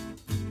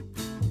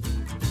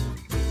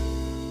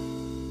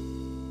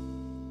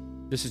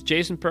 This is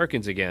Jason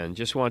Perkins again.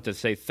 Just want to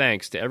say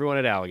thanks to everyone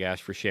at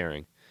Allagash for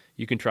sharing.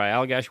 You can try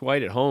Allagash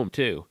White at home,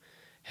 too.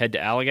 Head to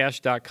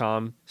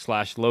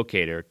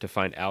allagash.com/locator to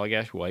find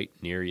Allagash White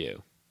near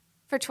you.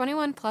 For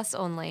 21 plus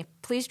only,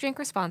 please drink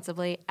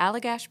responsibly.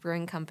 Allagash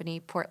Brewing Company,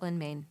 Portland,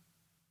 Maine.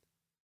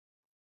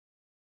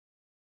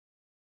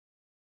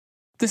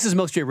 This is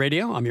Milk Street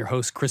Radio. I'm your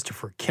host,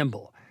 Christopher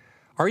Kimball.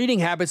 Are eating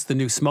habits the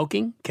new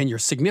smoking? Can your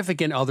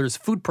significant other's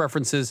food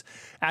preferences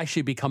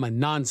actually become a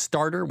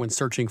non-starter when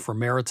searching for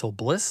marital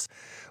bliss?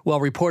 Well,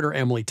 reporter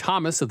Emily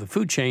Thomas of The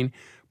Food Chain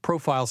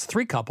profiles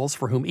 3 couples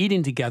for whom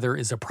eating together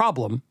is a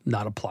problem,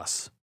 not a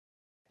plus.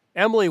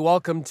 Emily,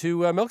 welcome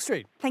to Milk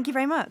Street. Thank you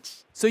very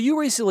much. So you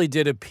recently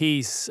did a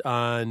piece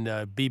on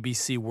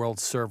BBC World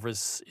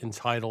Service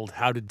entitled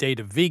How to Date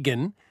a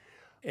Vegan,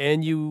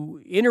 and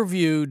you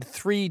interviewed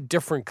 3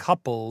 different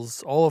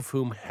couples, all of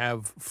whom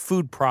have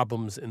food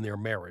problems in their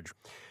marriage.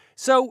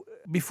 So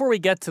before we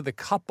get to the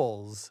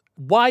couples,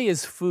 why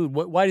is food,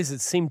 why does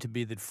it seem to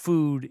be that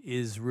food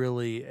is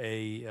really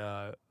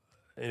an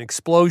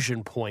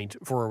explosion point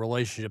for a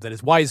relationship? That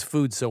is, why is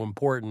food so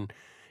important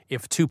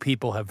if 2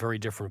 people have very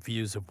different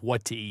views of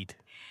what to eat?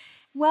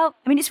 Well,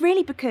 I mean, it's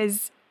really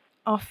because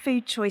our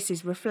food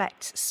choices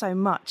reflect so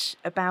much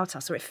about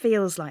us, or it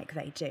feels like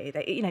they do.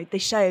 They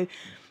show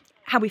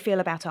how we feel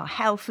about our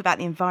health, about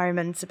the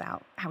environment,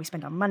 about how we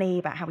spend our money,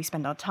 about how we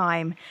spend our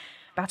time,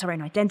 about our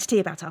own identity,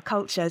 about our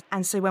culture.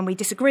 And so when we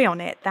disagree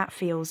on it, that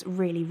feels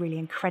really, really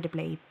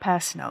incredibly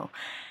personal.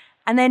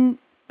 And then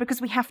because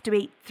we have to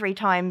eat 3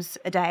 times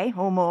a day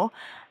or more,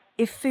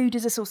 if food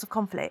is a source of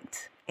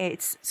conflict,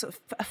 it's sort of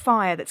a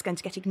fire that's going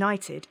to get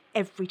ignited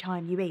every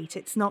time you eat.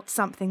 It's not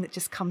something that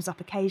just comes up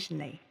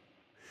occasionally.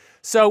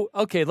 So,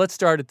 okay, let's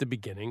start at the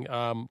beginning.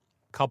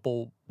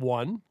 Couple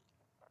 1,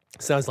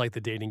 sounds like the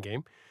dating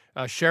game.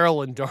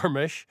 Cheryl and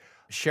Dharmesh.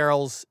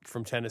 Cheryl's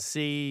from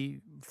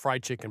Tennessee,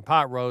 fried chicken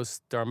pot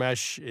roast.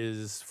 Dharmesh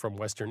is from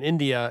Western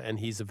India, and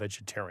he's a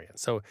vegetarian.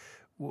 So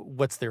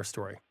what's their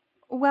story?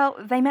 Well,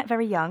 they met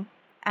very young,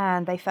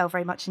 and they fell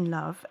very much in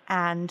love.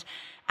 And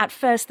at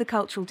first, the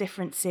cultural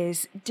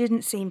differences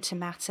didn't seem to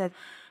matter.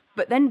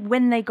 But then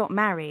when they got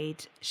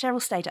married, Cheryl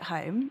stayed at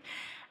home,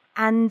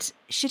 and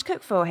she'd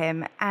cook for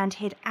him, and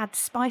he'd add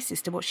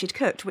spices to what she'd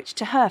cooked, which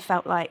to her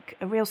felt like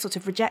a real sort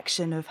of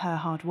rejection of her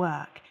hard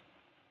work.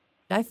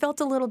 I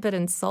felt a little bit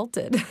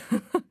insulted.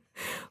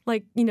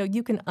 Like,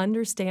 you can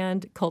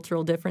understand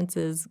cultural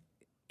differences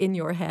in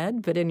your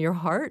head, but in your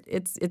heart,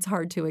 it's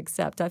hard to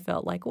accept. I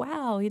felt like,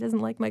 wow, he doesn't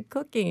like my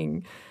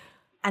cooking.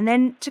 And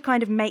then to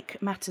kind of make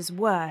matters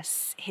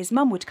worse, his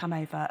mum would come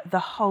over the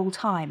whole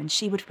time, and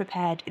she would have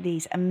prepared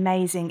these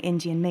amazing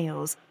Indian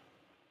meals.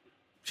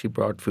 She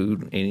brought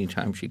food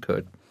anytime she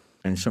could.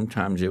 And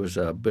sometimes it was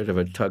a bit of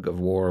a tug of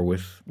war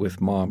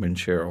with Mom and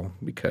Cheryl,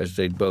 because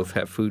they'd both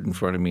have food in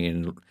front of me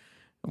and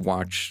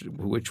watch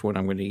which one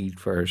I'm going to eat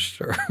first.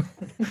 So.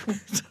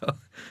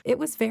 It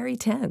was very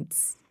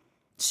tense.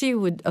 She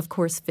would, of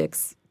course,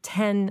 fix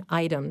 10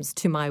 items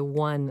to my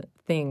one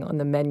thing on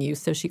the menu,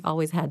 so she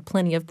always had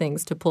plenty of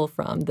things to pull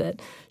from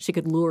that she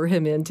could lure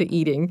him into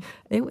eating.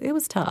 It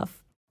was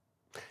tough.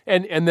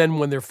 And then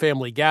when their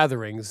family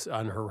gatherings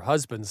on her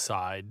husband's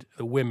side,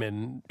 the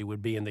women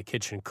would be in the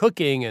kitchen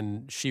cooking,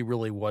 and she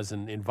really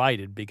wasn't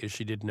invited because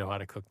she didn't know how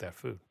to cook that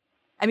food.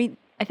 I mean,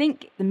 I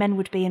think the men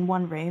would be in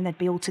one room, they'd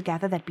be all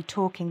together, they'd be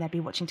talking, they'd be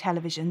watching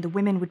television. The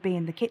women would be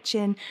in the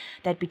kitchen,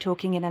 they'd be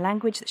talking in a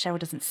language that Cheryl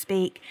doesn't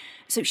speak.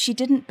 So she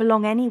didn't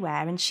belong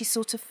anywhere, and she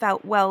sort of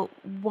felt, well,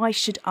 why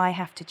should I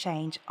have to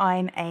change?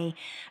 I'm a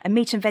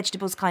meat and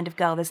vegetables kind of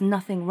girl, there's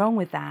nothing wrong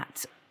with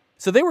that.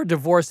 So they were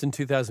divorced in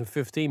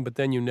 2015, but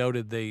then you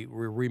noted they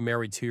were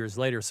remarried 2 years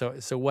later.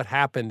 So what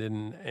happened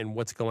and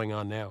what's going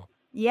on now?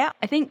 Yeah,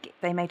 I think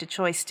they made a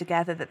choice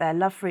together that their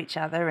love for each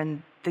other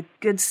and the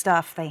good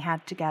stuff they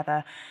had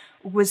together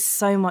was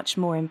so much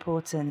more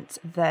important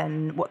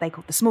than what they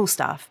called the small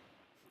stuff.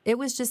 It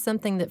was just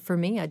something that for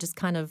me, I just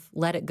kind of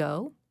let it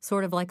go,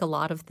 sort of like a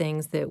lot of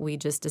things that we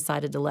just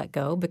decided to let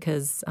go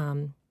because,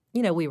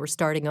 we were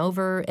starting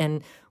over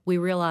and we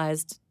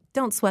realized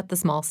don't sweat the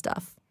small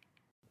stuff.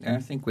 I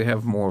think we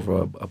have more of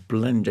a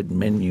blended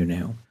menu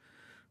now.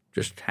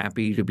 Just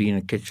happy to be in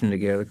the kitchen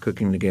together,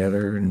 cooking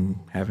together, and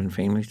having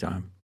family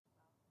time.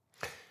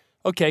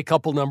 Okay,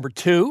 couple number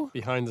 2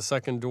 behind the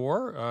second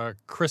door,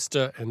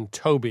 Krista and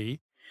Toby.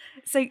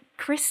 So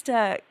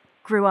Krista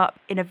grew up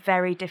in a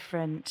very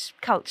different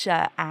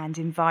culture and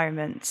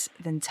environment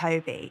than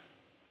Toby.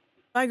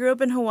 I grew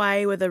up in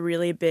Hawaii with a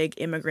really big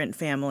immigrant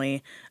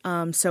family,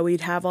 so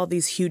we'd have all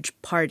these huge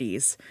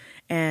parties,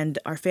 and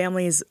our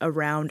family's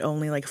around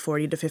only like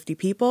 40 to 50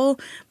 people,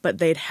 but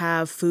they'd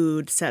have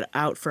food set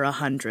out for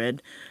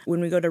 100. When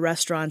we go to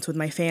restaurants with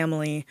my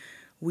family,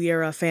 we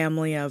are a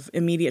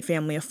immediate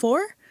family of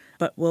 4,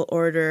 but we'll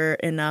order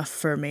enough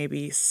for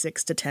maybe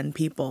 6 to 10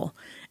 people.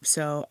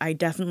 So I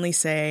definitely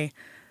say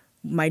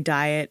my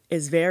diet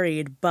is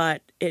varied,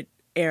 but it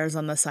errs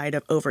on the side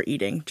of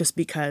overeating just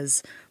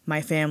because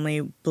my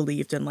family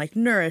believed in like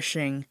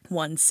nourishing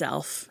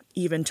oneself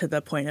even to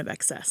the point of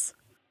excess.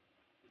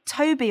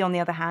 Toby, on the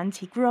other hand,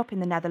 he grew up in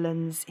the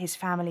Netherlands. His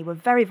family were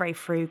very, very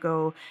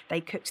frugal.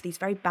 They cooked these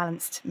very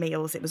balanced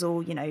meals. It was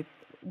all, 1/3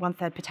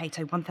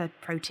 potato, 1/3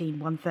 protein,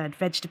 1/3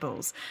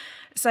 vegetables.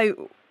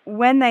 So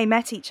when they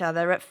met each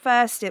other, at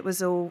first it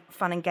was all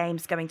fun and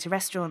games, going to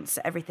restaurants,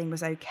 everything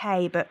was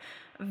okay. But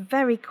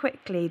very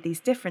quickly, these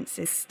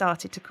differences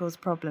started to cause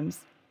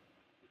problems.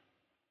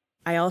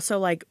 I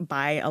also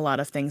buy a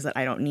lot of things that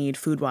I don't need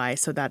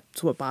food-wise, so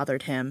that's what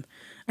bothered him.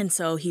 And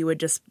so he would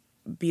just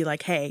be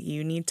like, hey,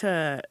 you need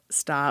to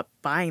stop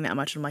buying that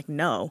much. I'm like,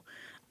 no,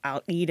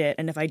 I'll eat it.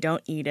 And if I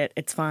don't eat it,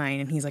 it's fine.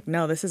 And he's like,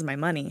 no, this is my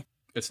money.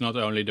 It's not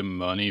only the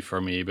money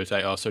for me, but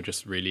I also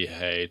just really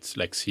hate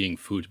seeing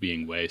food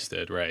being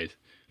wasted, right?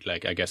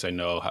 I guess I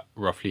know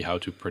roughly how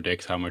to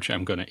predict how much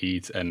I'm going to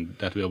eat, and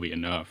that will be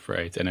enough,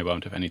 right? And I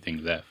won't have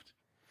anything left.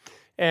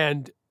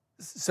 And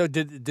so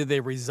did they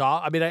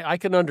resolve? I mean, I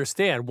can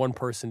understand one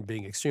person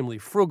being extremely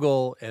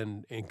frugal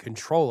and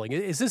controlling.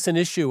 Is this an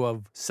issue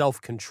of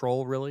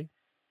self-control, really?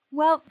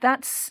 Well,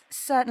 that's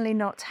certainly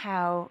not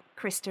how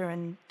Krista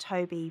and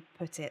Toby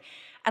put it.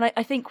 And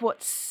I think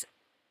what's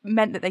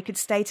meant that they could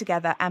stay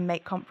together and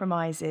make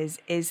compromises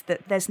is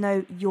that there's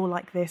no you're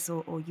like this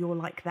or you're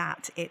like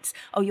that. It's,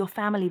 oh, your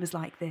family was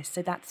like this,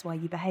 so that's why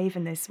you behave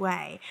in this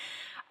way.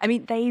 I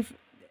mean, they've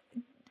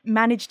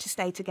managed to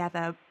stay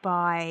together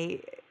by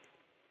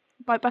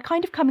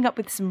kind of coming up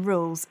with some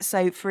rules.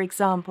 So, for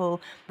example,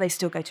 they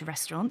still go to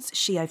restaurants.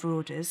 She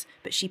overorders,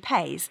 but she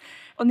pays.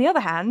 On the other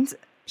hand,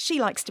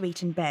 she likes to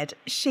eat in bed.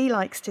 She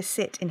likes to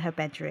sit in her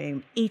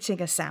bedroom, eating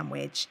a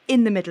sandwich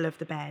in the middle of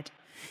the bed.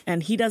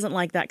 And he doesn't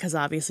like that because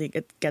obviously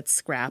it gets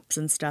scraps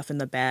and stuff in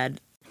the bed.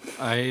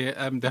 I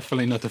am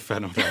definitely not a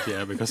fan of that,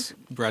 yeah, because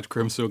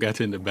breadcrumbs will get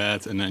in the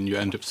bed and then you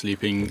end up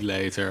sleeping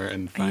later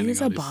and finding I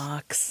use a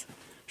box.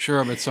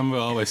 Sure, but some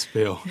will always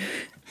spill.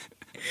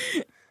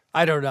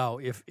 I don't know.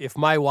 If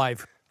my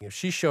wife, if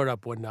she showed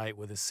up one night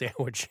with a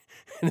sandwich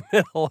in the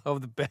middle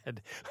of the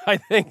bed, I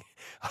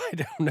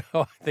don't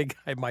know. I think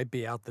I might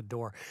be out the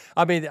door.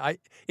 I mean,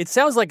 it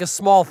sounds like a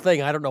small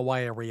thing. I don't know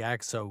why I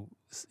react so,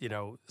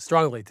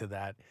 strongly to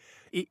that.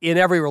 In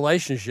every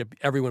relationship,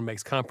 everyone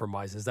makes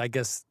compromises. I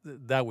guess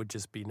that would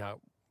just be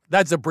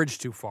that's a bridge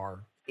too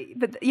far.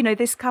 But,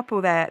 this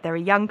couple, they're a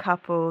young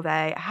couple.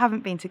 They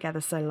haven't been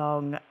together so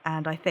long.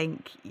 And I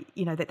think,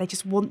 that they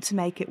just want to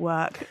make it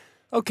work.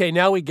 Okay,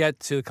 now we get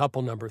to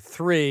couple number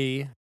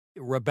 3,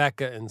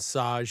 Rebecca and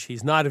Saj.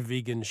 He's not a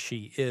vegan,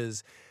 she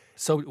is.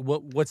 So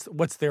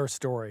what's their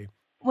story?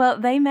 Well,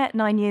 they met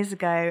 9 years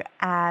ago,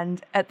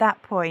 and at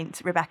that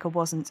point, Rebecca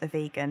wasn't a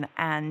vegan.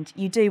 And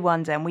you do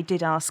wonder, and we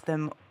did ask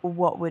them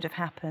what would have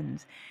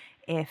happened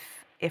if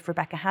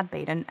Rebecca had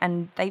been.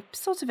 And they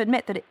sort of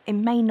admit that it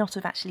may not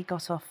have actually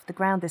got off the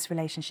ground, this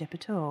relationship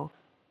at all.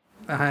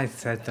 I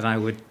said that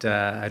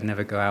I'd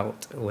never go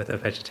out with a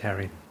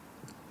vegetarian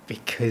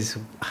because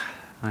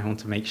I want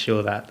to make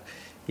sure that,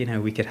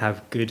 we could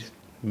have good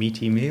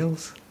meaty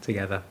meals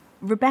together.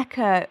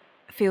 Rebecca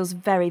feels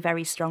very,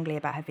 very strongly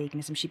about her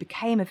veganism. She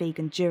became a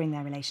vegan during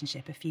their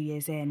relationship a few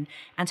years in,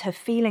 and her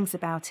feelings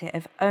about it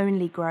have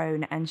only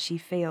grown, and she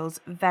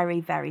feels very,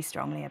 very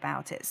strongly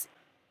about it.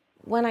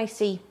 When I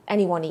see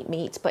anyone eat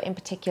meat, but in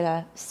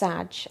particular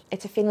Saj,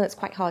 it's a feeling that's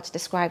quite hard to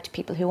describe to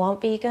people who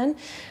aren't vegan.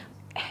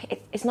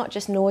 It's not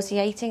just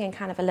nauseating and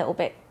kind of a little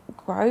bit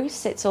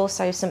gross, it's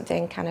also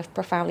something kind of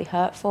profoundly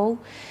hurtful.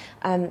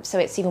 So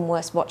it's even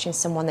worse watching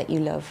someone that you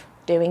love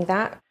doing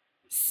that.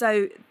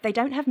 So they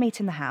don't have meat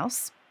in the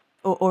house,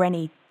 or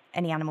any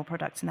animal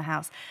products in the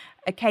house.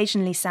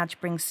 Occasionally Saj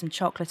brings some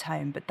chocolate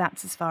home, but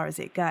that's as far as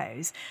it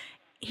goes.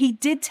 He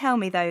did tell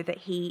me, though, that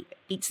he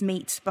eats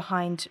meat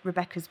behind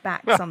Rebecca's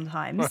back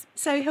sometimes.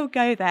 So he'll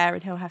go there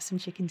and he'll have some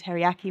chicken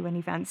teriyaki when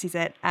he fancies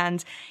it.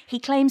 And he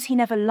claims he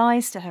never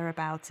lies to her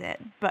about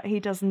it, but he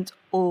doesn't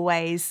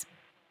always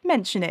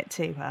mention it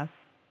to her.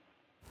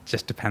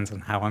 Just depends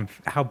on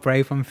how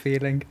brave I'm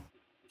feeling.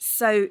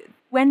 So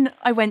when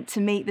I went to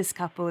meet this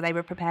couple, they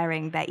were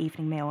preparing their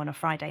evening meal on a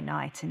Friday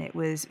night, and it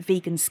was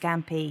vegan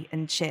scampi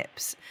and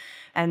chips.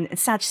 And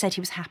Saj said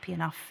he was happy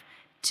enough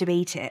to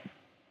eat it.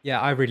 Yeah,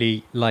 I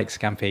really like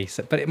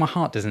scampi, but my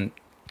heart doesn't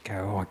go,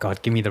 oh my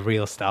God, give me the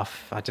real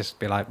stuff. I just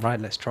be like, right,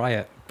 let's try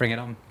it, bring it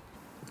on.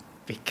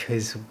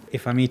 Because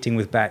if I'm eating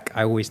with Beck,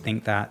 I always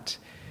think that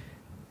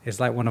it's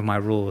like one of my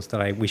rules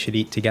that we should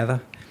eat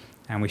together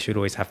and we should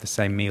always have the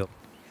same meal.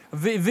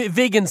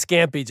 Vegan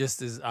scampi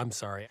just is, I'm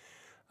sorry.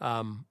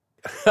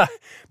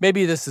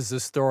 Maybe this is a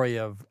story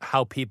of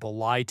how people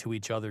lie to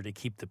each other to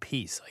keep the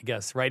peace, I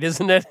guess, right?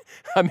 Isn't it?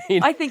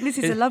 I think this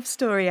is a love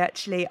story,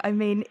 actually. I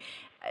mean,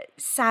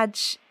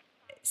 Saj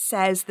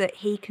says that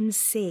he can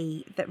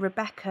see that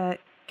Rebecca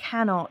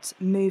cannot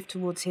move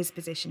towards his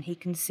position. He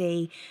can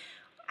see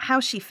how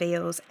she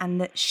feels and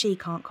that she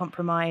can't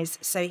compromise.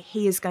 So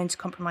he is going to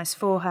compromise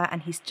for her,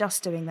 and he's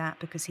just doing that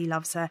because he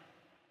loves her.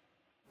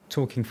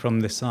 Talking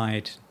from the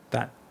side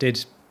that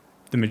did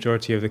the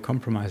majority of the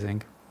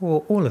compromising,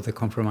 or all of the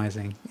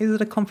compromising. Is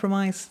it a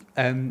compromise?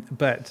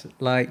 But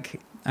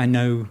I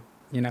know,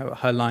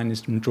 her line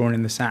is drawn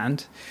in the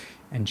sand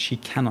and she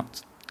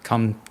cannot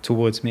come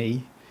towards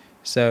me.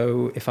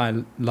 So if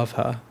I love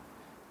her,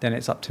 then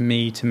it's up to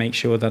me to make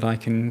sure that I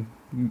can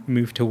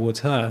move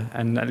towards her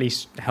and at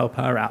least help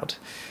her out.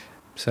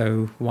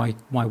 So why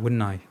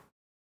wouldn't I?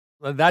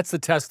 Well, that's the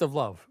test of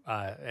love,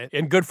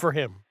 and good for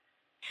him.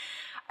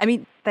 I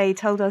mean, they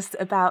told us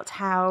about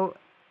how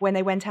when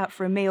they went out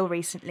for a meal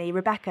recently,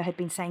 Rebecca had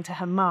been saying to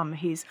her mum,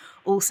 who's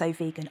also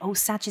vegan, oh,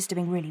 Saj is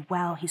doing really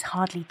well. He's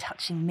hardly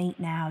touching meat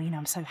now.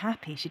 I'm so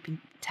happy. She'd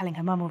been telling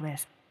her mum all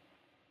this.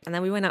 And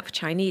then we went out for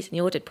Chinese and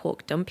he ordered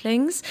pork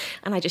dumplings,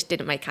 and I just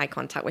didn't make eye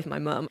contact with my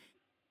mum.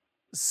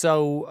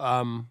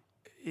 So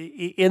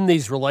in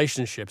these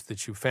relationships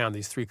that you found,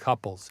 these three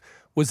couples,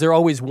 was there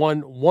always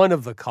one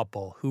of the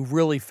couple who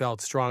really felt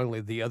strongly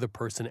the other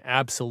person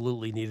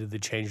absolutely needed to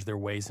change their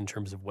ways in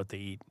terms of what they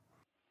eat?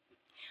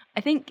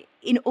 I think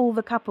in all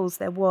the couples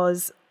there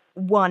was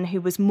one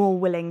who was more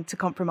willing to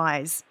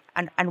compromise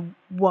and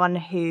one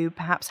who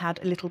perhaps had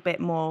a little bit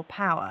more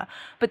power.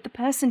 But the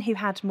person who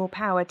had more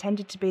power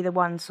tended to be the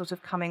one sort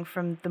of coming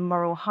from the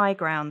moral high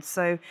ground.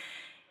 So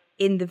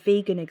in the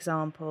vegan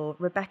example,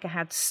 Rebecca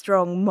had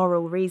strong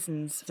moral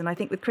reasons. And I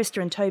think with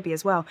Krista and Toby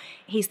as well,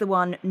 he's the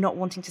one not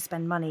wanting to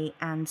spend money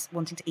and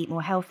wanting to eat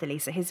more healthily.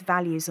 So his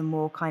values are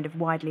more kind of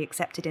widely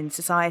accepted in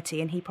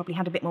society, and he probably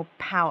had a bit more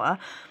power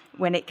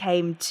when it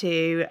came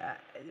to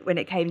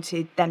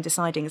them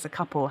deciding as a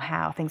couple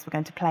how things were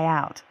going to play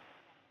out.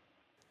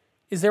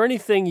 Is there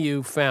anything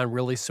you found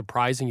really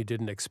surprising you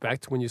didn't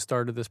expect when you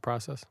started this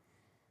process?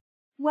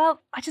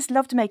 Well, I just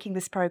loved making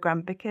this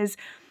program because,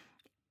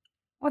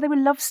 well, they were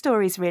love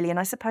stories, really, and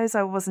I suppose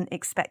I wasn't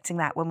expecting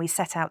that when we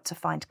set out to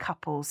find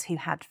couples who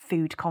had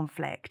food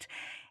conflict.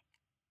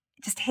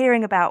 Just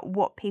hearing about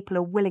what people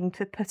are willing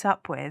to put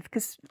up with,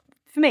 because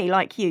for me,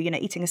 like you,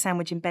 eating a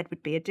sandwich in bed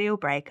would be a deal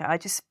breaker.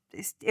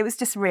 It was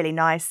just really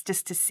nice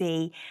just to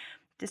see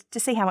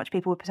how much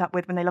people would put up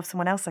with when they love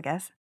someone else, I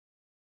guess.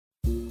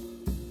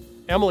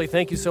 Emily,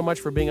 thank you so much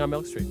for being on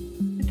Milk Street.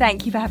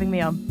 Thank you for having me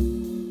on.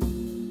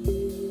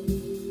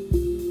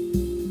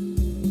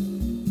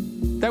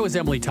 That was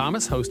Emily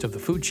Thomas, host of The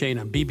Food Chain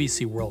on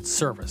BBC World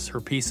Service. Her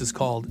piece is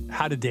called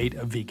How to Date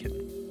a Vegan.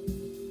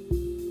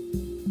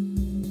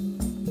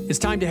 It's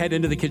time to head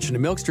into the kitchen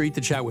of Milk Street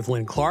to chat with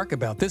Lynn Clark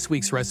about this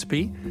week's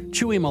recipe,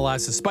 chewy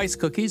molasses spice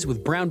cookies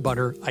with brown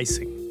butter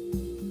icing.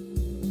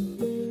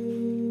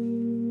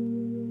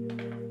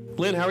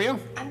 Lynn, how are you?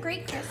 I'm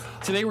great, Chris.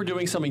 Today we're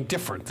doing something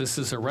different. This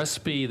is a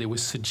recipe that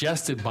was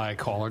suggested by a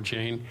caller,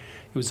 Jane.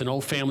 It was an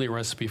old family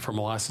recipe for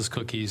molasses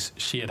cookies.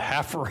 She had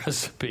half a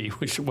recipe,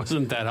 which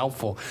wasn't that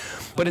helpful.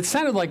 But it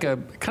sounded like a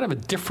kind of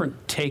a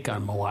different take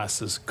on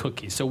molasses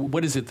cookies. So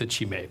what is it that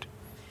she made?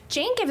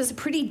 Jane gave us a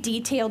pretty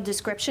detailed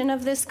description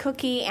of this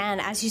cookie,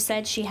 and as you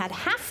said, she had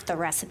half the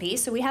recipe,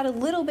 so we had a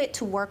little bit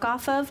to work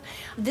off of.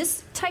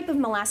 This type of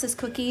molasses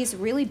cookie is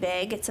really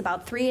big. It's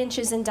about 3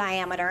 inches in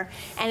diameter,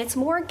 and it's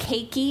more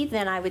cakey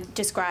than I would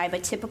describe a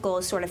typical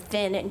sort of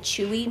thin and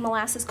chewy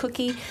molasses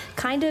cookie,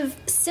 kind of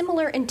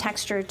similar in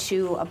texture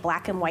to a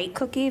black and white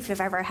cookie, if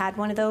you've ever had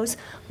one of those,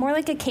 more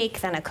like a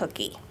cake than a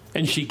cookie.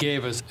 And she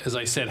gave us, as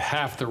I said,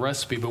 half the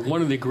recipe, but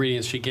one of the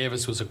ingredients she gave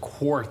us was a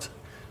quart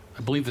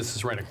I believe this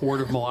is right, a quart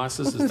of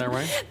molasses, is that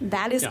right?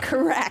 That is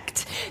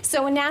correct.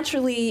 So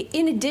naturally,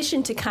 in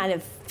addition to kind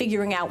of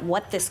figuring out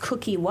what this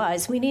cookie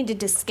was, we needed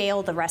to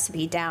scale the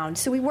recipe down.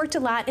 So we worked a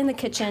lot in the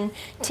kitchen,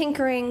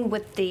 tinkering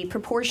with the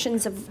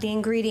proportions of the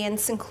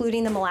ingredients,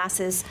 including the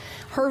molasses.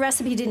 Her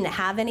recipe didn't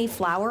have any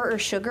flour or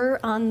sugar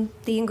on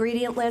the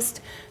ingredient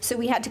list, so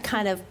we had to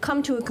kind of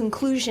come to a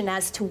conclusion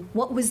as to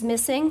what was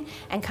missing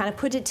and kind of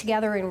put it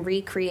together and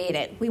recreate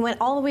it. We went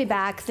all the way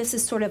back. This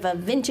is sort of a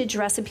vintage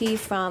recipe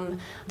from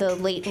the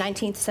late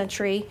 19th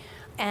century,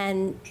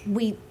 and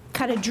we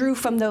kind of drew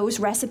from those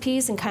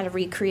recipes and kind of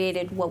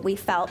recreated what we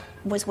felt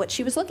was what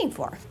she was looking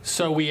for.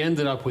 So we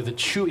ended up with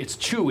it's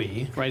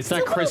chewy, right? It's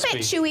not crispy.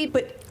 It's a little bit chewy,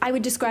 but I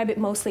would describe it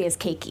mostly as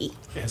cakey.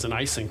 It has an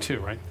icing too,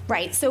 right?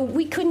 Right, so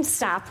we couldn't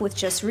stop with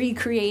just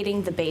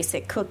recreating the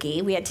basic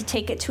cookie. We had to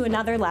take it to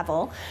another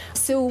level.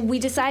 So we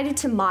decided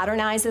to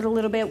modernize it a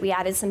little bit. We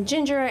added some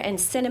ginger and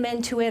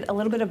cinnamon to it, a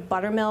little bit of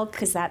buttermilk,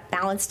 because that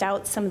balanced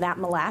out some of that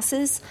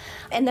molasses.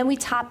 And then we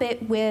top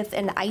it with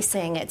an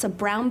icing. It's a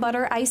brown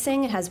butter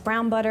icing. It has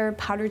brown butter,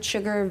 powdered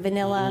sugar,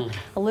 vanilla,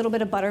 a little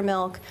bit of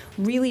buttermilk.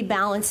 Really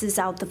balances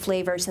out the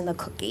flavors in the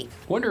cookie.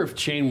 Wonder if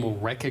Jane will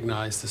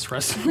recognize this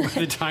recipe by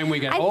the time we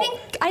get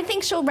I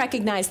think she'll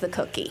recognize the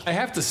cookie. I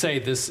have to say,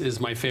 this is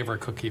my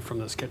favorite cookie from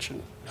this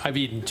kitchen. I've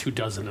eaten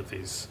 24 of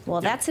these.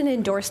 Well, that's an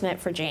endorsement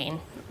for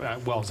Jane.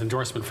 Well, it's an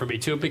endorsement for me,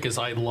 too, because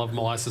I love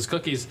molasses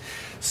cookies.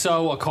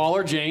 So a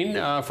caller, Jane,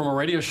 from a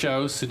radio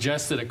show,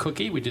 suggested a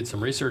cookie. We did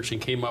some research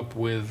and came up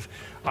with,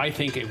 I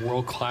think, a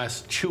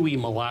world-class chewy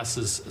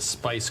molasses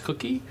spice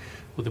cookie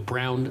with a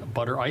brown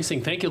butter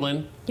icing. Thank you,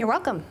 Lynn. You're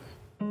welcome.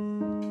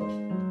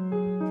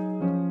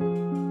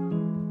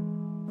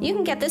 You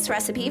can get this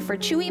recipe for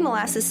chewy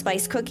molasses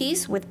spice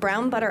cookies with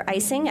brown butter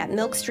icing at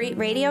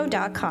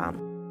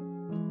milkstreetradio.com.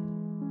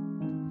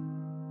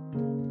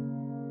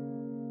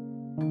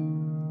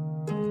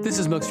 This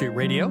is Milk Street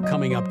Radio.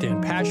 Coming up,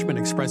 Dan Pashman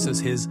expresses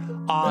his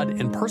odd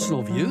and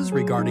personal views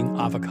regarding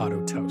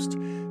avocado toast.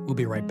 We'll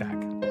be right back.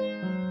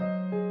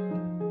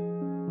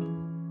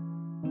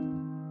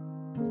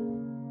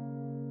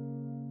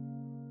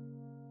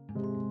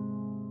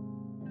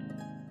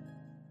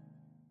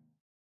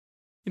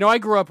 You know, I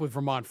grew up with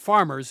Vermont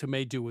farmers who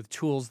made do with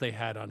tools they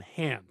had on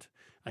hand.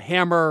 A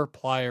hammer,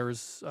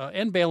 pliers,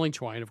 and baling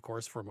twine, of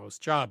course, for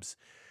most jobs.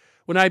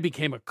 When I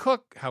became a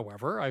cook,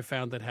 however, I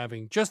found that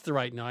having just the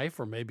right knife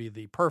or maybe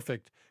the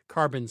perfect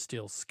carbon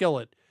steel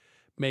skillet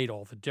made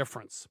all the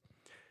difference.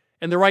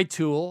 And the right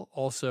tool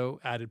also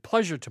added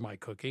pleasure to my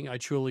cooking. I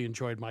truly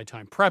enjoyed my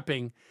time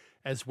prepping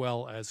as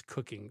well as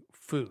cooking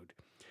food.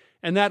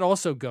 And that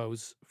also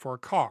goes for a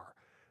car.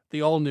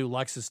 The all-new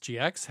Lexus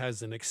GX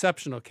has an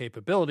exceptional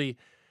capability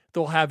that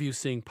will have you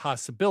seeing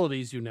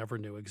possibilities you never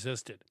knew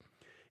existed.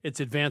 Its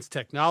advanced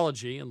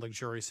technology and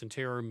luxurious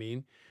interior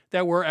mean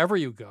that wherever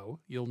you go,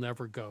 you'll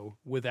never go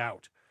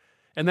without.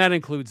 And that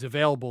includes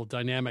available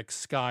dynamic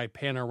sky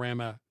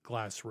panorama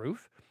glass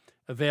roof,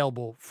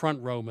 available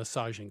front row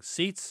massaging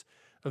seats,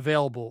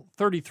 available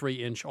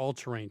 33-inch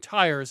all-terrain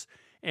tires,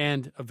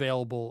 and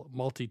available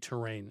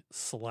multi-terrain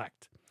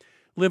select.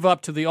 Live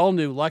up to the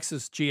all-new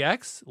Lexus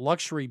GX,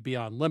 luxury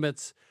beyond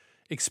limits.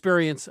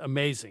 Experience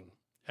amazing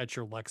at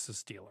your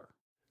Lexus dealer.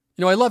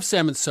 You know, I love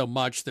salmon so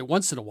much that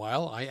once in a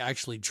while I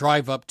actually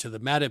drive up to the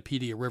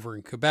Matapedia River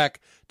in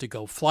Quebec to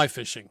go fly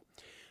fishing.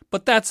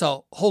 But that's a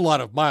whole lot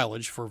of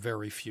mileage for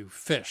very few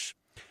fish.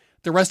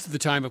 The rest of the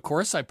time, of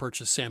course, I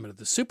purchase salmon at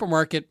the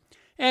supermarket,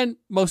 and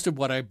most of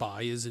what I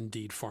buy is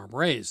indeed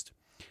farm-raised.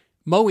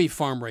 Mowi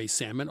farm-raised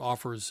salmon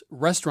offers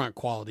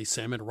restaurant-quality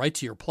salmon right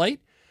to your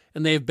plate,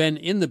 and they have been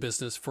in the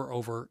business for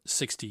over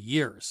 60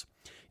 years.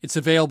 It's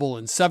available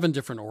in 7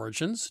 different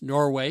origins: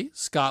 Norway,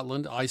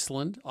 Scotland,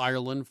 Iceland,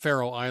 Ireland,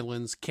 Faroe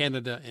Islands,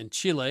 Canada, and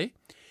Chile.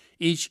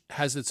 Each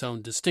has its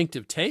own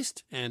distinctive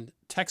taste and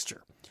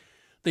texture.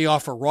 They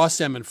offer raw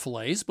salmon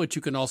fillets, but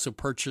you can also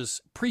purchase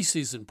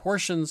pre-seasoned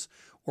portions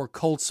or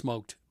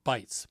cold-smoked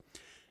bites.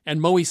 And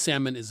Mowi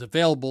salmon is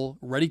available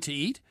ready to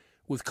eat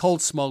with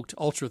cold-smoked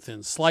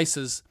ultra-thin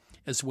slices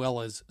as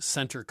well as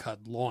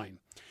center-cut loin.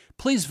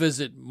 Please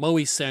visit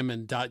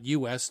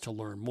mowisalmon.us to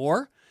learn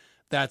more.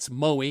 That's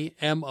Mowi,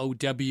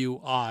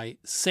 M-O-W-I,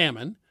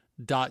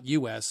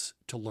 salmon.us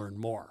to learn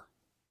more.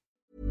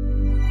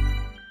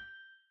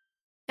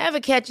 Ever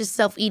catch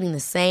yourself eating the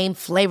same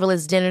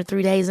flavorless dinner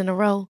 3 days in a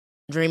row?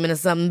 Dreaming of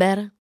something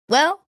better?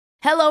 Well,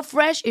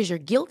 HelloFresh is your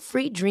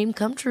guilt-free dream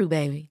come true,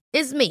 baby.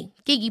 It's me,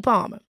 Keke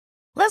Palmer.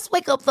 Let's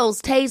wake up those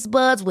taste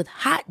buds with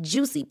hot,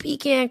 juicy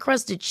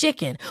pecan-crusted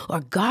chicken or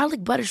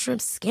garlic butter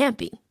shrimp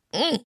scampi.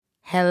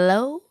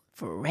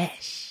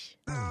 HelloFresh.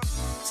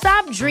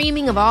 Stop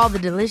dreaming of all the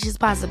delicious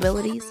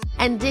possibilities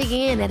and dig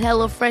in at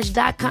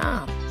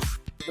HelloFresh.com.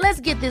 Let's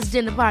get this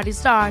dinner party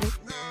started.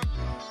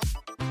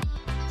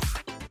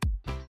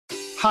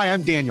 Hi,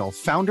 I'm Daniel,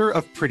 founder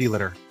of Pretty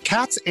Litter.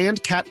 Cats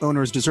and cat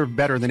owners deserve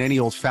better than any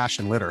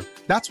old-fashioned litter.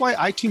 That's why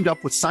I teamed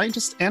up with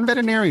scientists and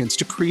veterinarians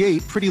to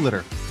create Pretty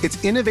Litter.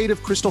 Its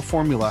innovative crystal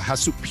formula has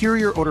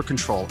superior odor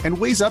control and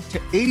weighs up to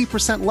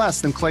 80% less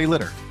than clay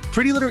litter.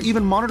 Pretty Litter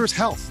even monitors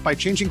health by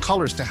changing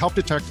colors to help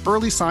detect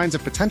early signs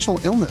of potential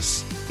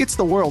illness. It's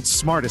the world's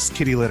smartest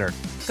kitty litter.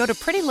 Go to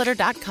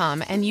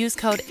prettylitter.com and use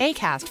code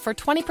ACAST for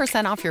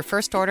 20% off your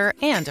first order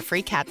and a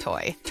free cat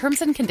toy.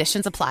 Terms and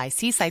conditions apply.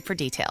 See site for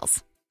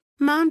details.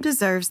 Mom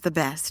deserves the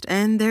best,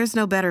 and there's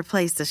no better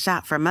place to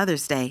shop for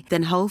Mother's Day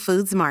than Whole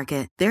Foods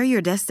Market. They're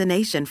your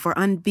destination for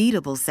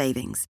unbeatable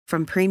savings,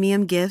 from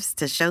premium gifts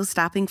to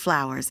show-stopping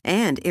flowers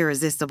and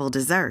irresistible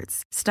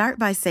desserts. Start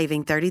by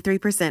saving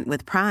 33%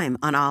 with Prime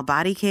on all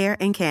body care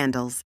and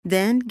candles.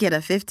 Then get a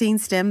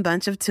 15-stem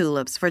bunch of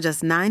tulips for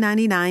just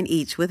 $9.99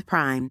 each with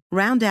Prime.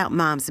 Round out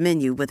Mom's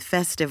menu with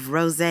festive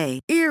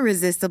rosé,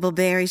 irresistible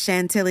berry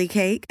chantilly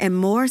cake, and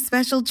more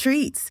special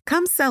treats.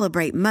 Come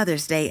celebrate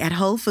Mother's Day at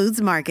Whole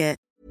Foods Market.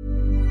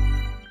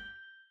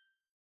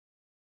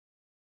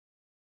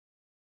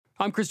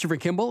 I'm Christopher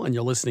Kimball, and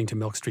you're listening to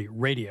Milk Street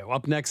Radio.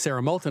 Up next,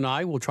 Sarah Moulton and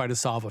I will try to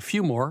solve a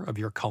few more of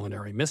your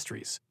culinary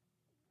mysteries.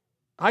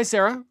 Hi,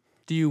 Sarah.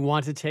 Do you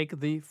want to take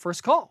the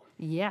first call?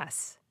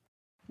 Yes.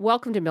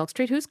 Welcome to Milk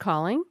Street. Who's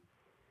calling?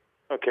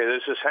 Okay,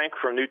 this is Hank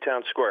from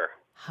Newtown Square.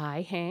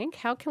 Hi, Hank.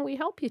 How can we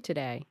help you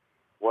today?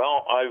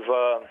 Well, I've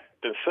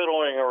been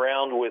fiddling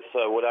around with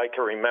what I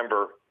can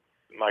remember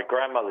my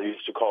grandmother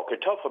used to call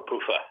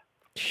Kartoffelpuffer.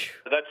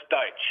 That's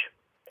Dutch.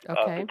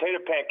 Okay. Potato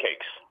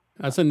pancakes.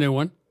 That's a new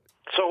one.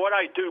 So what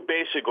I do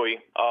basically,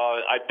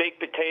 I bake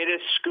potatoes,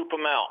 scoop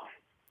them out.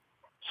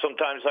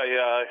 Sometimes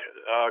I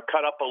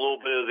cut up a little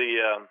bit of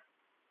the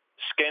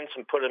skins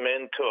and put them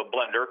into a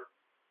blender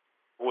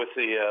with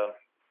the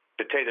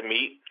potato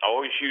meat. I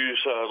always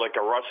use like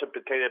a russet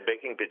potato,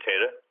 baking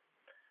potato.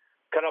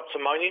 Cut up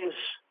some onions,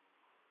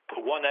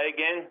 put one egg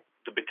in.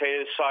 The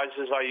potato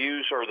sizes I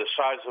use are the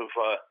size of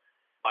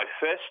my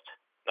fist.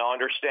 Now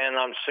understand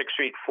I'm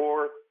 6'4",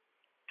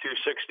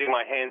 260.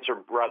 My hands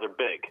are rather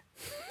big.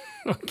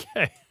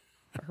 Okay.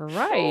 All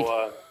right.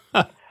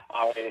 So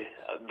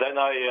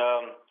then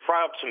I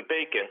fry up some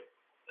bacon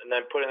and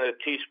then put in a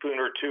teaspoon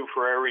or two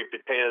for every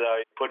potato that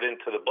I put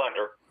into the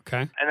blender.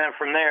 Okay. And then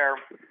from there,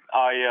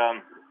 I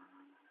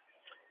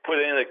put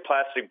it in a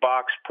plastic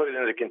box, put it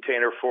in the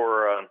container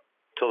for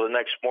till the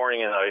next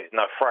morning, and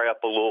I fry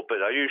up a little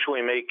bit. I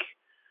usually make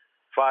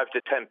 5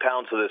 to 10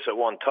 pounds of this at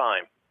one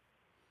time.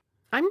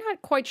 I'm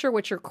not quite sure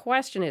what your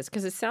question is,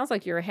 because it sounds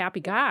like you're a happy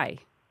guy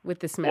with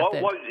this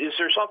method. Well, is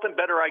there something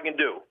better I can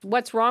do?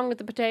 What's wrong with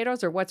the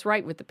potatoes, or what's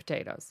right with the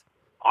potatoes?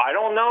 I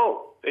don't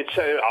know. It's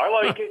I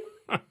like it.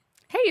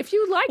 Hey, if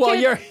you like well, it,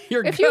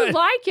 you're if good. you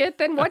like it,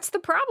 then what's the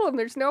problem?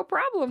 There's no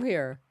problem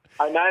here.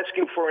 I'm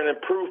asking for an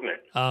improvement.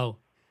 Oh.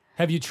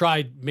 Have you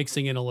tried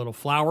mixing in a little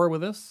flour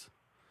with this?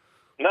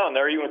 No,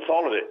 never even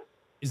thought of it.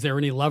 Is there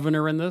any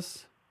leavener in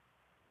this?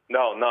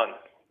 No, none.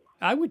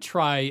 I would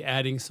try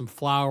adding some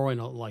flour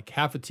and like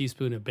half a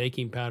teaspoon of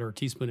baking powder, a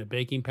teaspoon of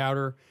baking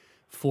powder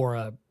for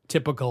a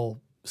typical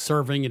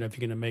serving. And if you're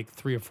going to make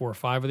 3 or 4 or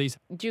 5 of these.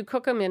 Do you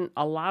cook them in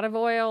a lot of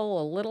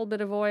oil, a little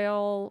bit of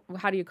oil?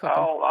 How do you cook them?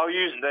 I'll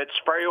use that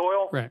spray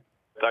oil. Right.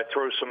 I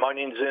throw some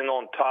onions in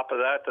on top of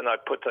that, then I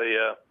put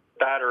the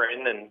batter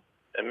in and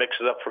mix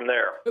it up from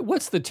there.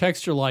 What's the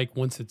texture like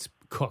once it's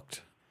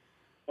cooked?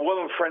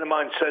 One friend of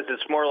mine says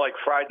it's more like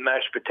fried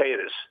mashed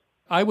potatoes.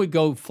 I would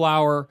go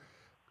flour,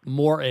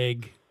 more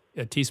egg,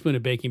 a teaspoon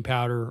of baking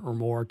powder or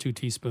more, 2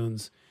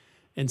 teaspoons,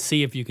 and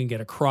see if you can get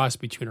a cross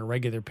between a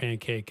regular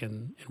pancake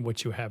and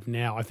what you have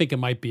now. I think it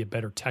might be a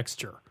better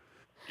texture.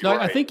 No,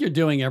 I think you're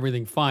doing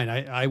everything fine.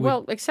 I would...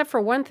 Well, except for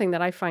one thing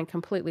that I find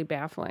completely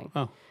baffling,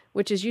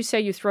 which is you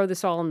say you throw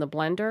this all in the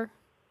blender?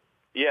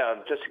 Yeah,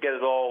 just to get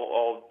it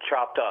all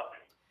chopped up.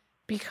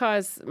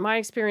 Because my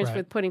experience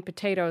with putting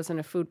potatoes in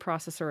a food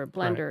processor or a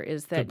blender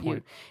is that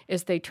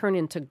they turn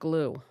into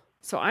glue.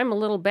 So I'm a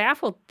little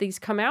baffled. These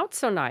come out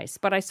so nice,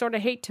 but I sort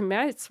of hate to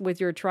mess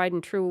with your tried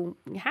and true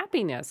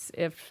happiness.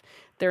 If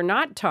they're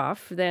not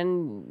tough,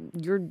 then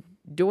you're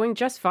doing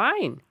just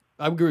fine.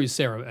 I would agree with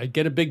Sarah. I'd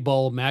get a big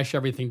bowl, mash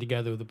everything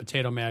together with a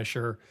potato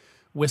masher,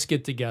 whisk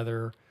it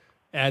together,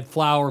 add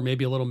flour,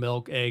 maybe a little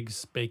milk,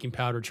 eggs, baking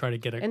powder, try to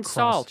get it And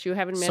salt. You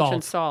haven't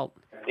mentioned salt.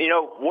 You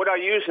know, what I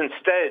use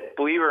instead,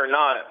 believe it or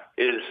not,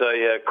 is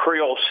a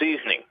Creole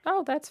seasoning.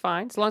 Oh, that's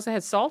fine, as long as it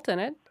has salt in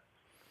it.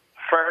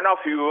 Fair enough.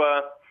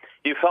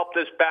 You've helped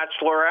this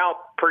bachelor out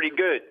pretty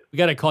good. We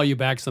got to call you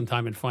back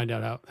sometime and find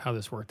out how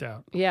this worked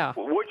out. Yeah.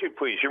 Would you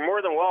please? You're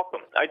more than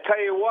welcome. I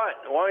tell you what,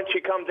 why don't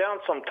you come down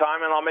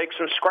sometime and I'll make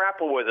some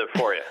scrapple with it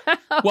for you.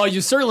 Well,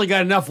 you certainly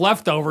got enough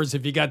leftovers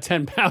if you got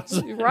 10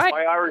 pounds. Right.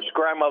 My Irish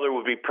grandmother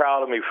would be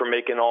proud of me for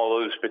making all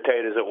those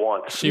potatoes at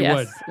once. She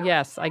would.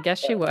 Yes, I guess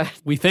she would.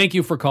 We thank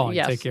you for calling.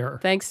 Yes. Take care.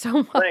 Thanks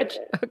so much.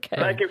 Okay.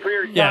 Thank you for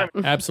your time. Yeah,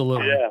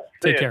 absolutely. Yeah.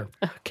 Take care.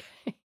 Okay.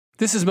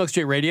 This is Milk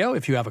Street Radio.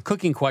 If you have a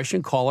cooking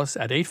question, call us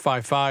at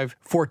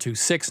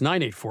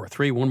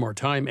 855-426-9843. One more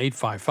time,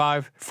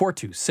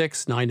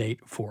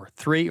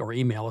 855-426-9843, or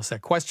email us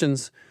at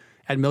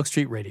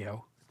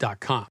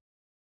questions@milkstreetradio.com.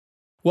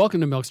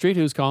 Welcome to Milk Street.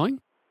 Who's calling?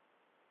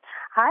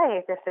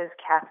 Hi, this is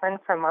Catherine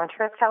from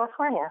Montrose,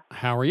 California.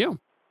 How are you?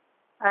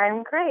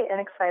 I'm great and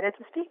excited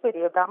to speak with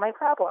you about my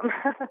problem.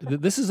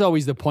 This is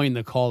always the point in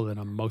the call that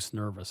I'm most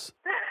nervous.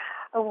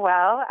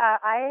 Well,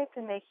 I've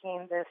been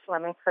making this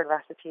lemon curd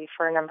recipe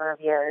for a number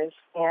of years,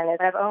 and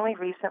I've only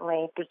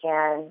recently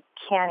began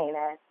canning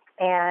it.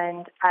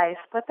 And I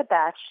split the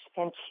batch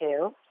in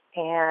two,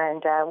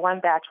 and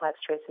one batch went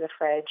straight to the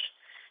fridge,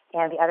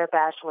 and the other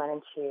batch went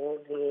into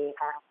the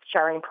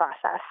jarring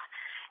process.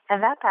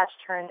 And that batch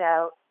turned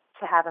out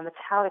to have a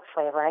metallic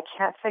flavor. I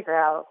can't figure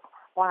out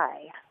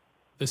why.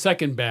 The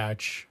second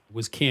batch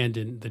was canned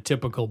in the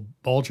typical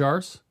ball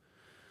jars?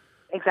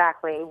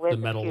 Exactly, with the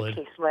metal lid.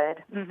 Piece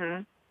lid.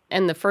 Mm-hmm.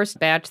 And the first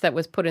batch that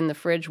was put in the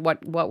fridge,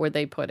 what were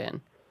they put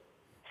in?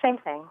 Same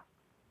thing.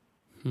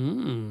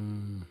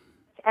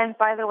 And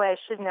by the way, I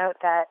should note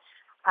that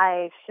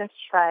I've since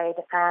tried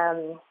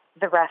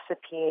the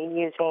recipe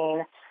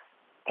using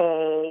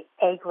a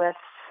eggless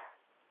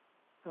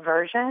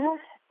version,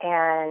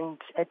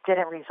 and it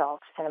didn't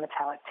result in a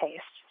metallic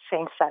taste.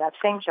 Same setup,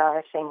 same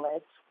jar, same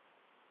lids.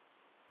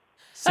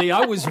 See,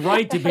 I was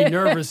right to be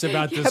nervous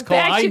about this call.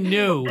 I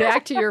knew.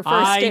 Back to your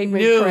first statement, I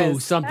knew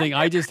Chris. something.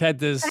 I just had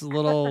this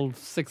little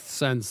sixth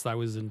sense I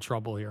was in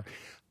trouble here.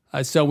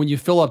 So when you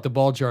fill up the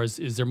ball jars,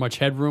 is there much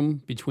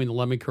headroom between the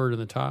lemon curd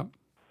and the top?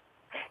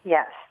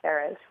 Yes,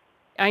 there is.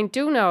 I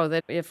do know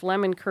that if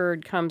lemon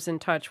curd comes in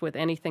touch with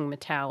anything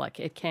metallic,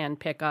 it can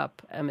pick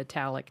up a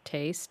metallic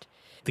taste.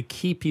 The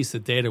key piece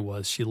of data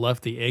was she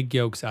left the egg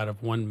yolks out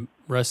of one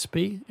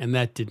recipe, and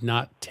that did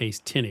not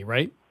taste tinny,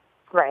 right?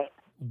 Right.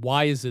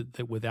 Why is it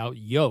that without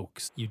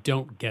yolks, you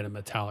don't get a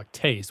metallic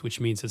taste, which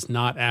means it's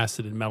not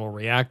acid and metal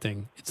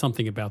reacting? It's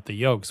something about the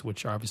yolks,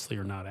 which obviously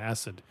are not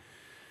acid.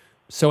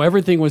 So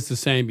everything was the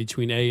same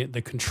between A,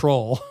 the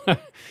control,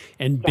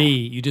 and B,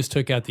 you just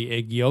took out the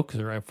egg yolks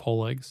or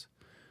whole eggs?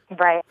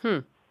 Right.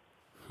 I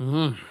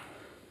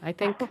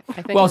think.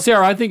 Well,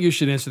 Sarah, I think you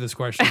should answer this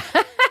question.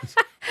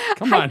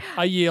 Come on,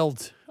 I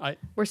yield.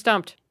 We're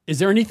stumped. Is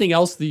there anything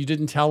else that you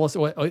didn't tell us?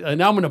 Now I'm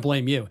going to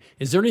blame you.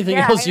 Is there anything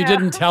else you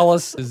didn't tell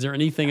us? Is there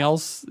anything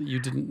else you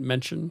didn't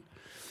mention?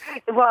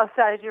 Well,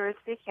 so as you were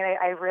speaking,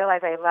 I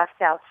realized I left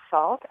out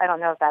salt. I don't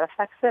know if that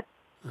affects it.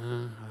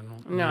 I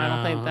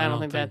don't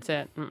think that's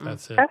it. Mm-mm.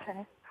 That's it.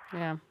 Okay.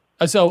 Yeah.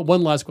 So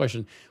one last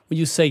question. When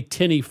you say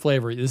tinny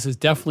flavor, this is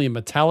definitely a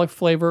metallic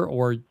flavor,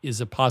 or is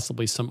it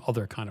possibly some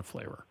other kind of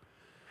flavor?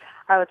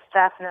 Oh, it's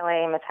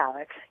definitely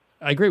metallic.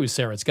 I agree with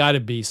Sarah. It's got to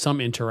be some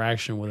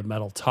interaction with a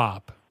metal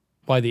top.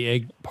 Why the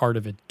egg part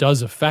of it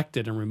does affect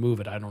it and remove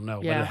it, I don't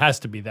know. Yeah. But it has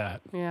to be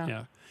that.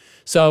 Yeah.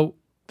 So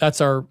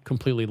that's our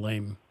completely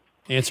lame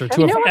answer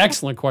to an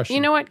excellent question.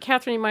 You know what,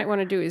 Catherine, you might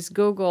want to do is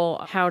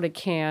Google how to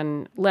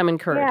can lemon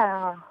curd.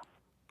 Yeah.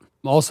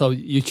 Also,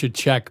 you should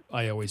check,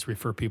 I always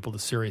refer people to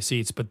Serious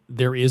Eats, but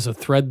there is a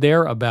thread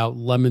there about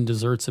lemon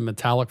desserts and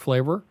metallic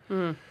flavor,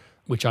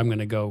 which I'm going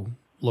to go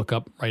look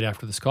up right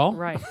after this call.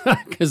 Right.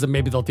 Because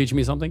maybe they'll teach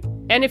me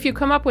something. And if you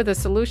come up with a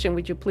solution,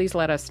 would you please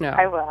let us know?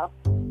 I will.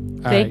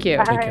 Thank you.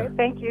 All right.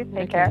 Thank you.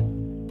 Take care.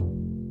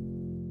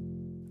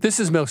 This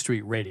is Milk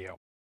Street Radio.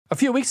 A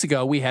few weeks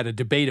ago, we had a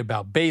debate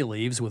about bay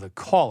leaves with a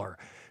caller.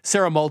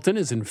 Sarah Moulton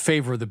is in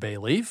favor of the bay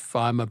leaf.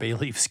 I'm a bay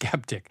leaf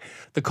skeptic.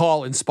 The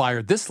call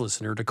inspired this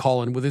listener to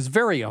call in with his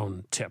very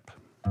own tip.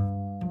 Hi,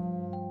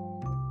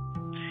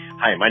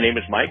 my name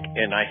is Mike,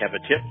 and I have a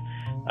tip.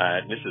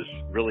 This is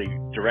really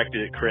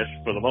directed at Chris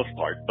for the most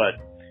part, but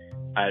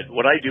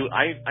what I do,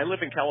 I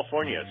live in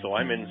California, so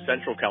I'm in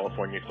Central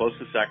California, close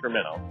to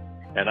Sacramento,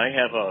 and I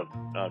have a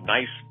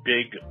nice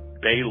big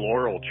bay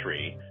laurel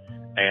tree.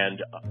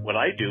 And what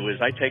I do is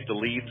I take the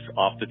leaves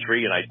off the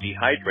tree and I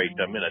dehydrate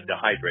them in a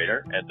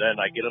dehydrator, and then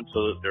I get them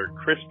so that they're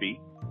crispy.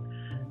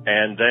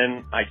 And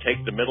then I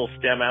take the middle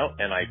stem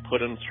out and I put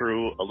them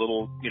through a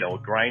little,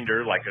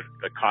 grinder, like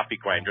a coffee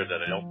grinder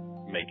that I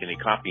don't make any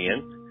coffee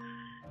in.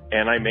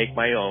 And I make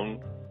my own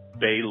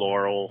bay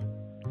laurel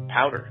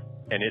powder.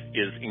 And it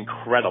is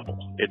incredible.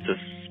 It's a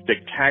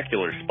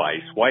spectacular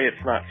spice. Why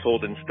it's not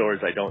sold in stores,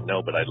 I don't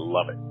know, but I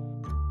love it.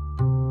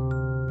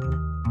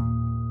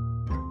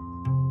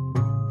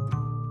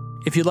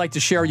 If you'd like to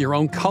share your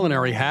own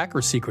culinary hack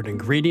or secret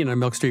ingredient on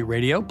Milk Street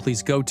Radio,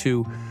 please go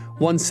to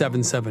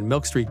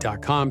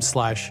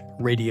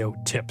 177milkstreet.com/radio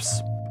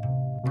tips.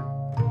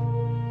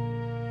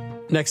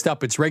 Next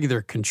up, it's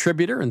regular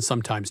contributor and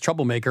sometimes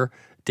troublemaker,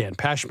 Dan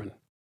Pashman.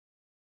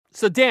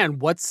 So, Dan,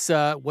 what's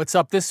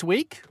up this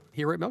week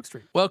here at Milk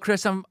Street? Well,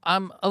 Chris, I'm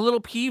a little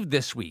peeved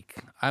this week.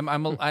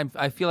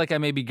 I feel like I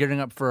may be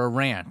gearing up for a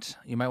rant.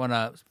 You might want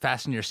to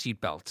fasten your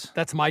seatbelt.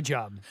 That's my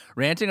job.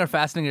 Ranting or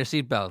fastening your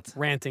seatbelt?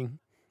 Ranting.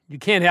 You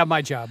can't have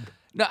my job.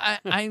 No,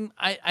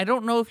 I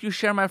don't know if you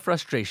share my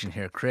frustration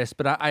here, Chris,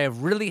 but I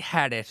have really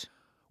had it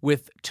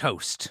with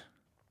toast.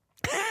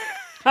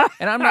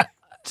 And I'm not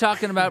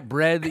talking about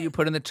bread that you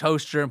put in the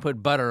toaster and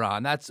put butter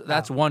on.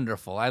 That's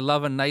wonderful. I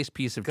love a nice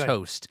piece of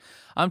toast.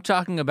 I'm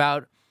talking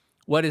about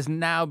what is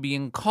now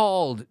being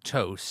called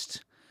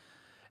toast.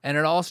 And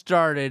it all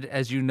started,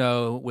 as you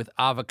know, with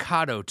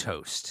avocado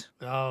toast.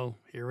 Oh,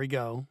 here we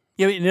go.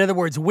 Yeah, in other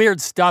words, weird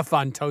stuff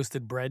on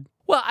toasted bread.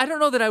 Well, I don't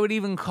know that I would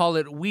even call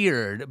it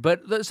weird,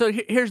 but so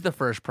here's the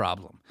first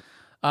problem.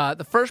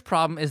 The first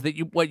problem is that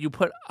you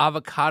put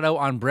avocado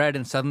on bread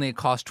and suddenly it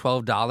costs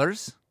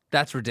 $12.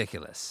 That's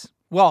ridiculous.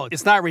 Well,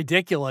 it's not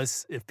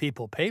ridiculous if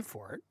people pay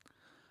for it.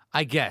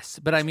 I guess.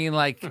 But I mean,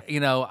 like,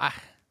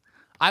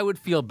 I would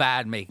feel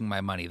bad making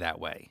my money that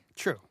way.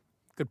 True.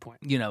 Good point.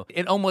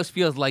 It almost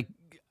feels like,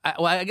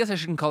 I guess I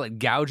shouldn't call it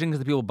gouging because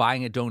the people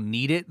buying it don't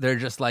need it. They're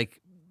just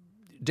like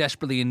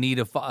desperately in need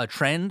of a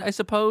trend, I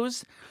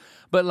suppose.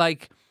 But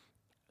like,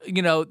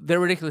 they're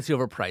ridiculously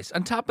overpriced.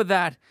 On top of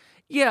that,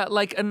 yeah,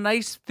 like a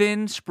nice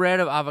thin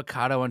spread of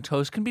avocado on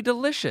toast can be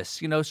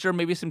delicious. Sure,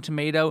 maybe some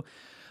tomato,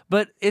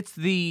 but it's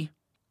the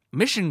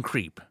mission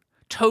creep,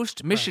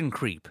 toast mission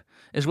creep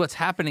is what's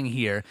happening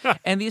here.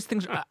 And these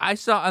things, I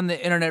saw on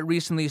the internet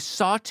recently,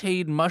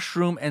 sauteed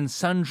mushroom and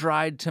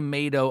sun-dried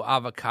tomato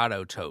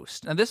avocado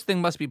toast. Now, this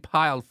thing must be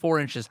piled 4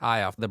 inches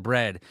high off the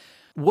bread.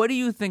 What do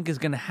you think is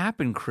going to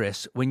happen,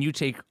 Chris, when you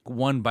take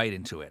one bite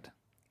into it?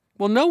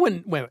 Well, no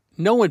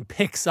one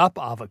picks up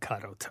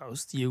avocado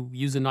toast. You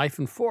use a knife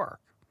and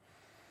fork.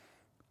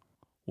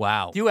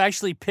 Wow. Do you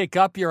actually pick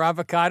up your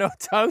avocado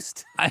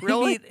toast?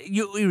 Really?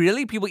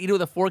 Really? People eat it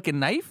with a fork and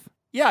knife?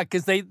 Yeah,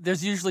 because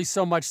there's usually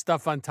so much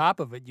stuff on top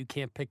of it, you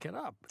can't pick it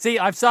up. See,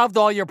 I've solved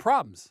all your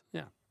problems.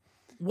 Yeah.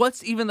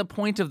 What's even the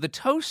point of the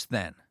toast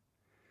then?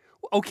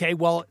 Okay,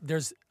 well,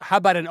 how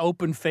about an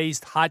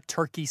open-faced hot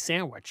turkey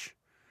sandwich?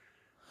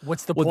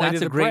 What's the point of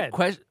the bread? That's a great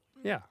question.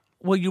 Yeah.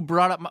 Well, you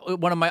brought up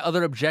one of my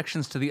other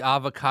objections to the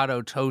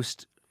avocado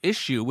toast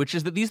issue, which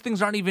is that these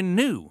things aren't even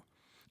new.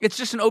 It's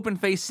just an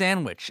open-faced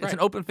sandwich. It's an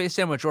open-faced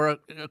sandwich or a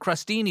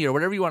crostini or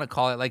whatever you want to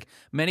call it. Like,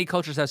 many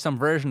cultures have some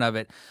version of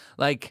it.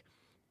 Like,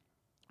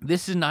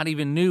 this is not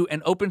even new,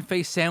 and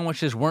open-faced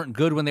sandwiches weren't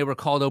good when they were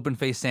called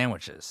open-faced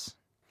sandwiches.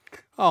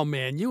 Oh,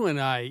 man, you and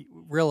I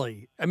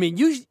really,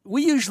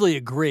 we usually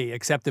agree,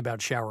 except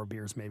about shower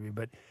beers maybe,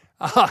 but,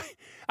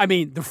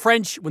 when the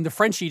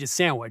French eat a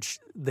sandwich,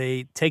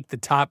 they take the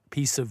top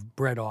piece of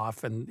bread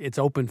off, and it's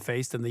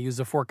open-faced, and they use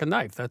a fork and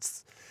knife.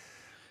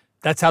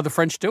 That's how the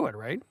French do it,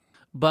 right?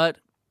 But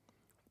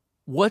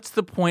what's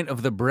the point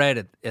of the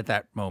bread at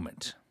that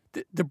moment?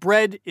 The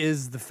bread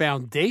is the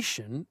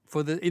foundation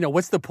for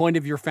what's the point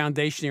of your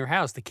foundation in your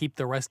house? To keep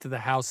the rest of the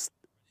house,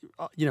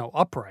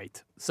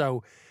 upright.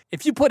 So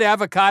if you put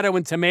avocado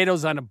and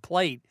tomatoes on a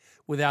plate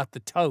without the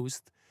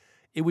toast,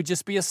 it would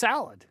just be a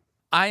salad.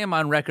 I am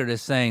on record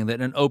as saying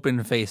that an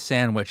open-faced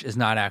sandwich is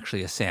not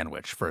actually a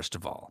sandwich, first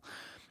of all.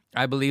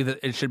 I believe that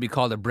it should be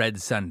called a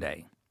bread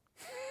sundae.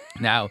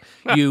 Now,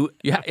 you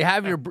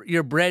have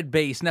your bread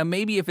base. Now,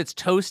 maybe if it's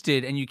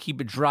toasted and you keep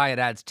it dry, it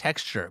adds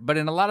texture. But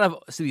in a lot of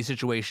these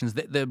situations,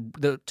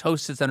 the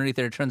toast sits underneath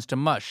there, it turns to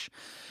mush.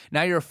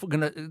 Now you're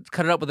going to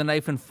cut it up with a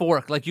knife and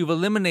fork. Like, you've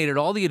eliminated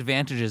all the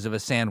advantages of a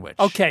sandwich.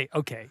 Okay.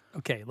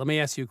 Let me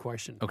ask you a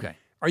question. Okay.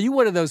 Are you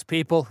one of those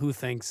people who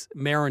thinks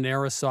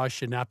marinara sauce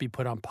should not be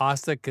put on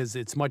pasta because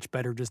it's much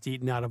better just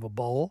eaten out of a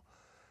bowl?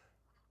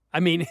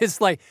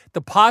 It's like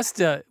the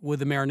pasta with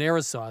the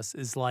marinara sauce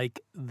is like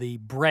the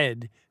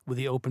bread with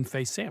the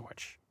open-faced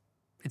sandwich.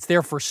 It's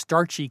there for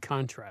starchy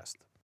contrast.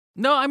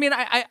 No,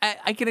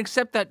 I can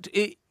accept that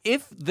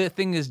if the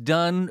thing is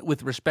done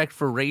with respect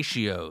for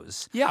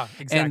ratios. Yeah,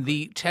 exactly. And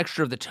the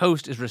texture of the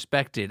toast is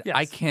respected, yes.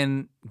 I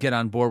can get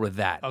on board with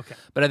that. Okay.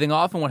 But I think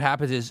often what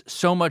happens is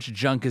so much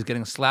junk is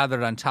getting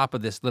slathered on top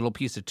of this little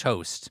piece of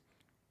toast.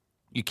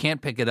 You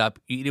can't pick it up.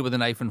 You eat it with a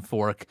knife and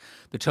fork.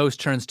 The toast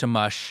turns to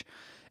mush.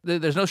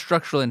 There's no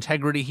structural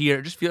integrity here.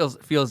 It just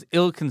feels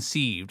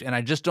ill-conceived, and I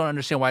just don't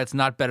understand why it's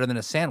not better than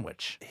a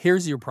sandwich.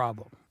 Here's your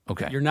problem.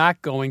 Okay. You're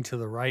not going to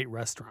the right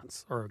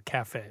restaurants or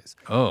cafes.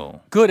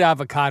 Oh. Good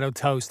avocado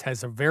toast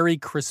has a very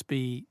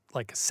crispy,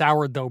 like a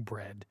sourdough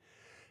bread,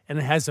 and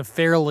it has a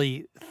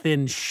fairly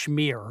thin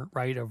schmear,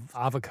 right, of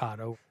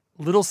avocado.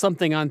 Little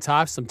something on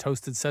top, some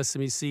toasted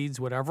sesame seeds,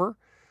 whatever,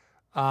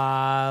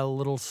 a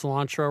little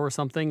cilantro or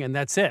something, and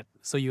that's it.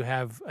 So you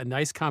have a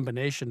nice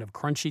combination of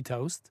crunchy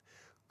toast,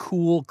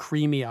 cool,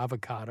 creamy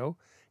avocado,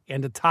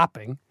 and a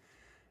topping,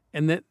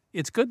 and that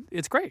it's good.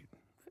 It's great.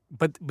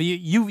 But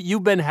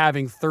you've been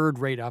having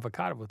third-rate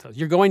avocado toast.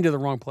 You're going to the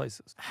wrong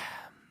places.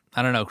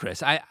 I don't know,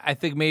 Chris. I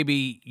think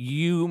maybe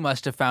you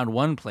must have found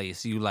one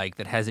place you like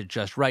that has it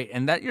just right,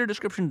 and that your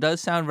description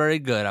does sound very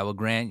good, I will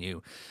grant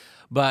you.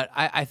 But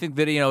I think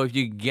that, if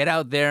you get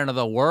out there into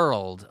the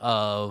world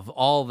of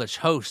all the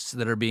toasts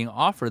that are being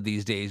offered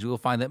these days, you will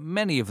find that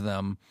many of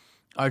them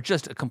are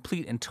just a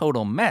complete and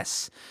total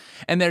mess.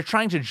 And they're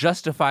trying to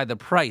justify the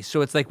price.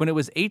 So it's like when it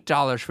was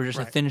 $8 for just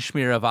a thin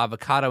schmear of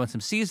avocado and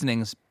some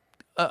seasonings,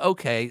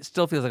 okay,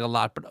 still feels like a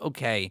lot, but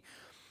okay.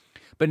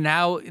 But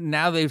now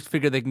they've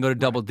figured they can go to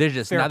double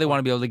digits. Fair now they point. want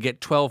to be able to get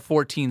 $12,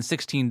 $14,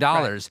 $16.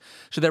 Right.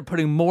 So they're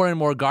putting more and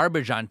more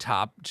garbage on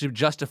top to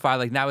justify,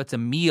 like, now it's a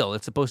meal.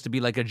 It's supposed to be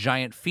like a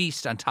giant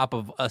feast on top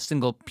of a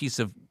single piece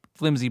of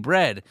flimsy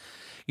bread.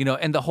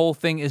 And the whole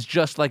thing is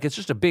just like, it's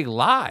just a big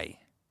lie.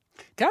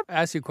 Can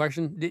I ask you a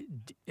question?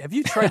 Have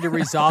you tried to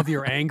resolve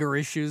your anger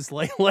issues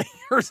lately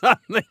or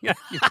something?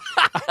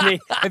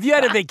 Have you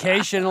had a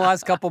vacation in the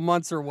last couple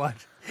months or what?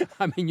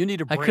 You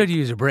need a break. I could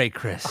use a break,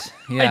 Chris.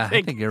 Yeah,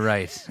 I think you're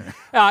right.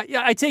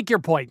 Yeah, I take your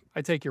point.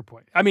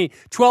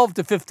 $12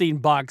 to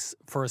 $15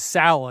 for a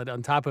salad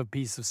on top of a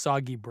piece of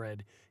soggy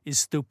bread is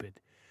stupid.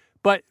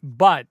 But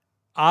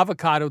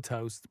avocado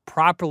toast,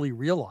 properly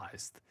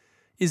realized,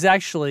 is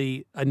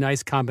actually a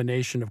nice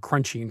combination of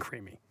crunchy and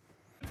creamy.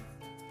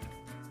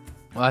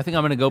 Well, I think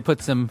I'm going to go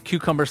put some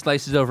cucumber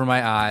slices over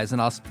my eyes,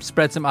 and I'll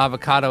spread some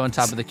avocado on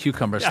top of the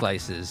cucumber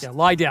slices. Yeah,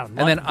 lie down.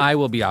 And then I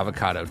will be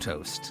avocado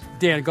toast.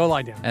 Dan, go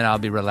lie down. And I'll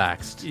be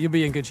relaxed. You'll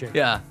be in good shape.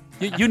 Yeah.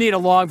 You need a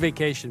long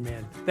vacation,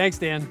 man. Thanks,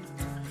 Dan.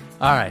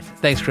 All right.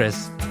 Thanks,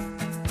 Chris.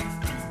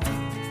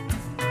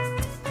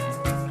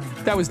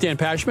 That was Dan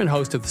Pashman,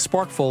 host of the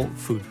Sparkful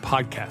Food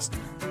Podcast.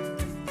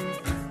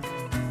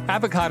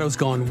 Avocados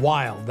Gone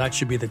Wild. That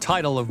should be the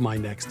title of my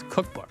next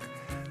cookbook.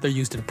 They're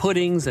used in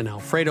puddings and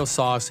Alfredo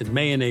sauce and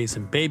mayonnaise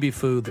and baby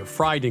food. They're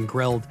fried and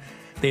grilled.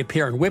 They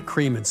appear in whipped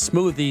cream and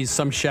smoothies.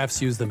 Some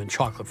chefs use them in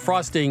chocolate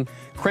frosting,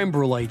 creme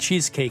brulee,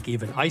 cheesecake,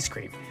 even ice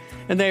cream.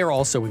 And they are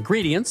also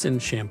ingredients in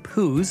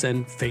shampoos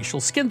and facial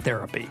skin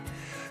therapy.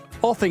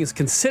 All things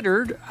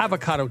considered,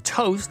 avocado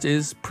toast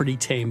is pretty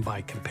tame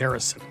by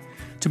comparison.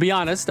 To be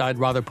honest, I'd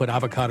rather put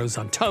avocados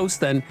on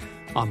toast than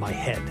on my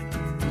head.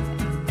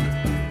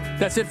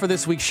 That's it for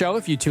this week's show.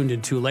 If you tuned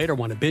in too late or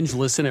want to binge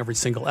listen every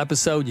single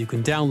episode, you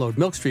can download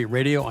Milk Street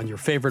Radio on your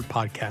favorite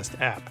podcast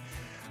app.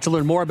 To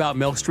learn more about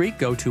Milk Street,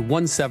 go to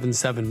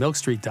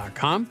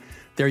 177milkstreet.com.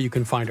 There you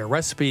can find our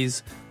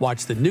recipes,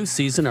 watch the new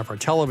season of our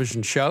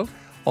television show,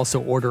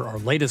 also order our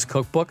latest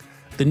cookbook,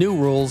 The New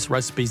Rules,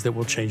 Recipes That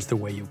Will Change the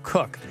Way You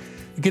Cook.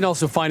 You can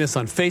also find us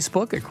on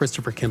Facebook at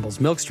Christopher Kimball's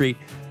Milk Street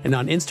and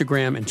on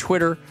Instagram and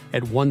Twitter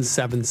at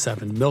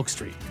 177Milk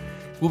Street.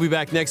 We'll be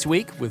back next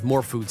week with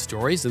more food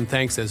stories, and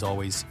thanks as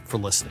always for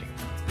listening.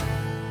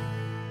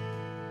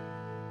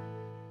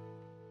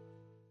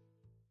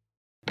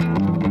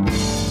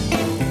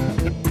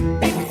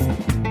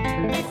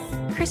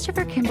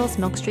 Christopher Kimball's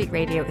Milk Street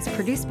Radio is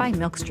produced by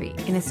Milk Street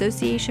in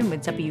association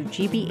with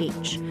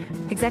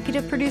WGBH.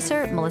 Executive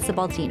producer, Melissa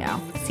Baldino.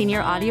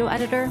 Senior audio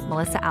editor,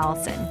 Melissa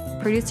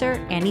Allison. Producer,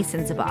 Annie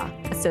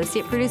Sinzaba.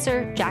 Associate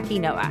producer, Jackie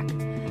Nowak.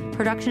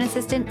 Production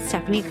assistant,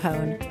 Stephanie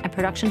Cohn. And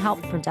production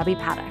help from Debbie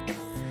Paddock.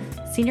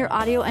 Senior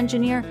audio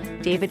engineer,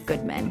 David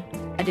Goodman.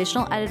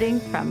 Additional editing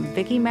from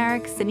Vicki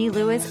Merrick, Sydney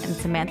Lewis, and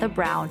Samantha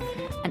Brown.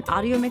 And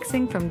audio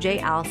mixing from Jay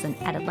Allison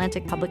at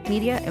Atlantic Public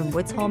Media in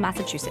Woods Hole,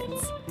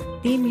 Massachusetts.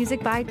 Theme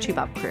music by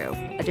Chubop Crew.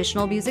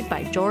 Additional music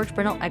by George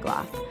Brennell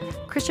Egloff.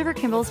 Christopher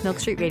Kimball's Milk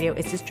Street Radio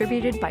is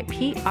distributed by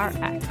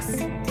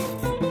PRX.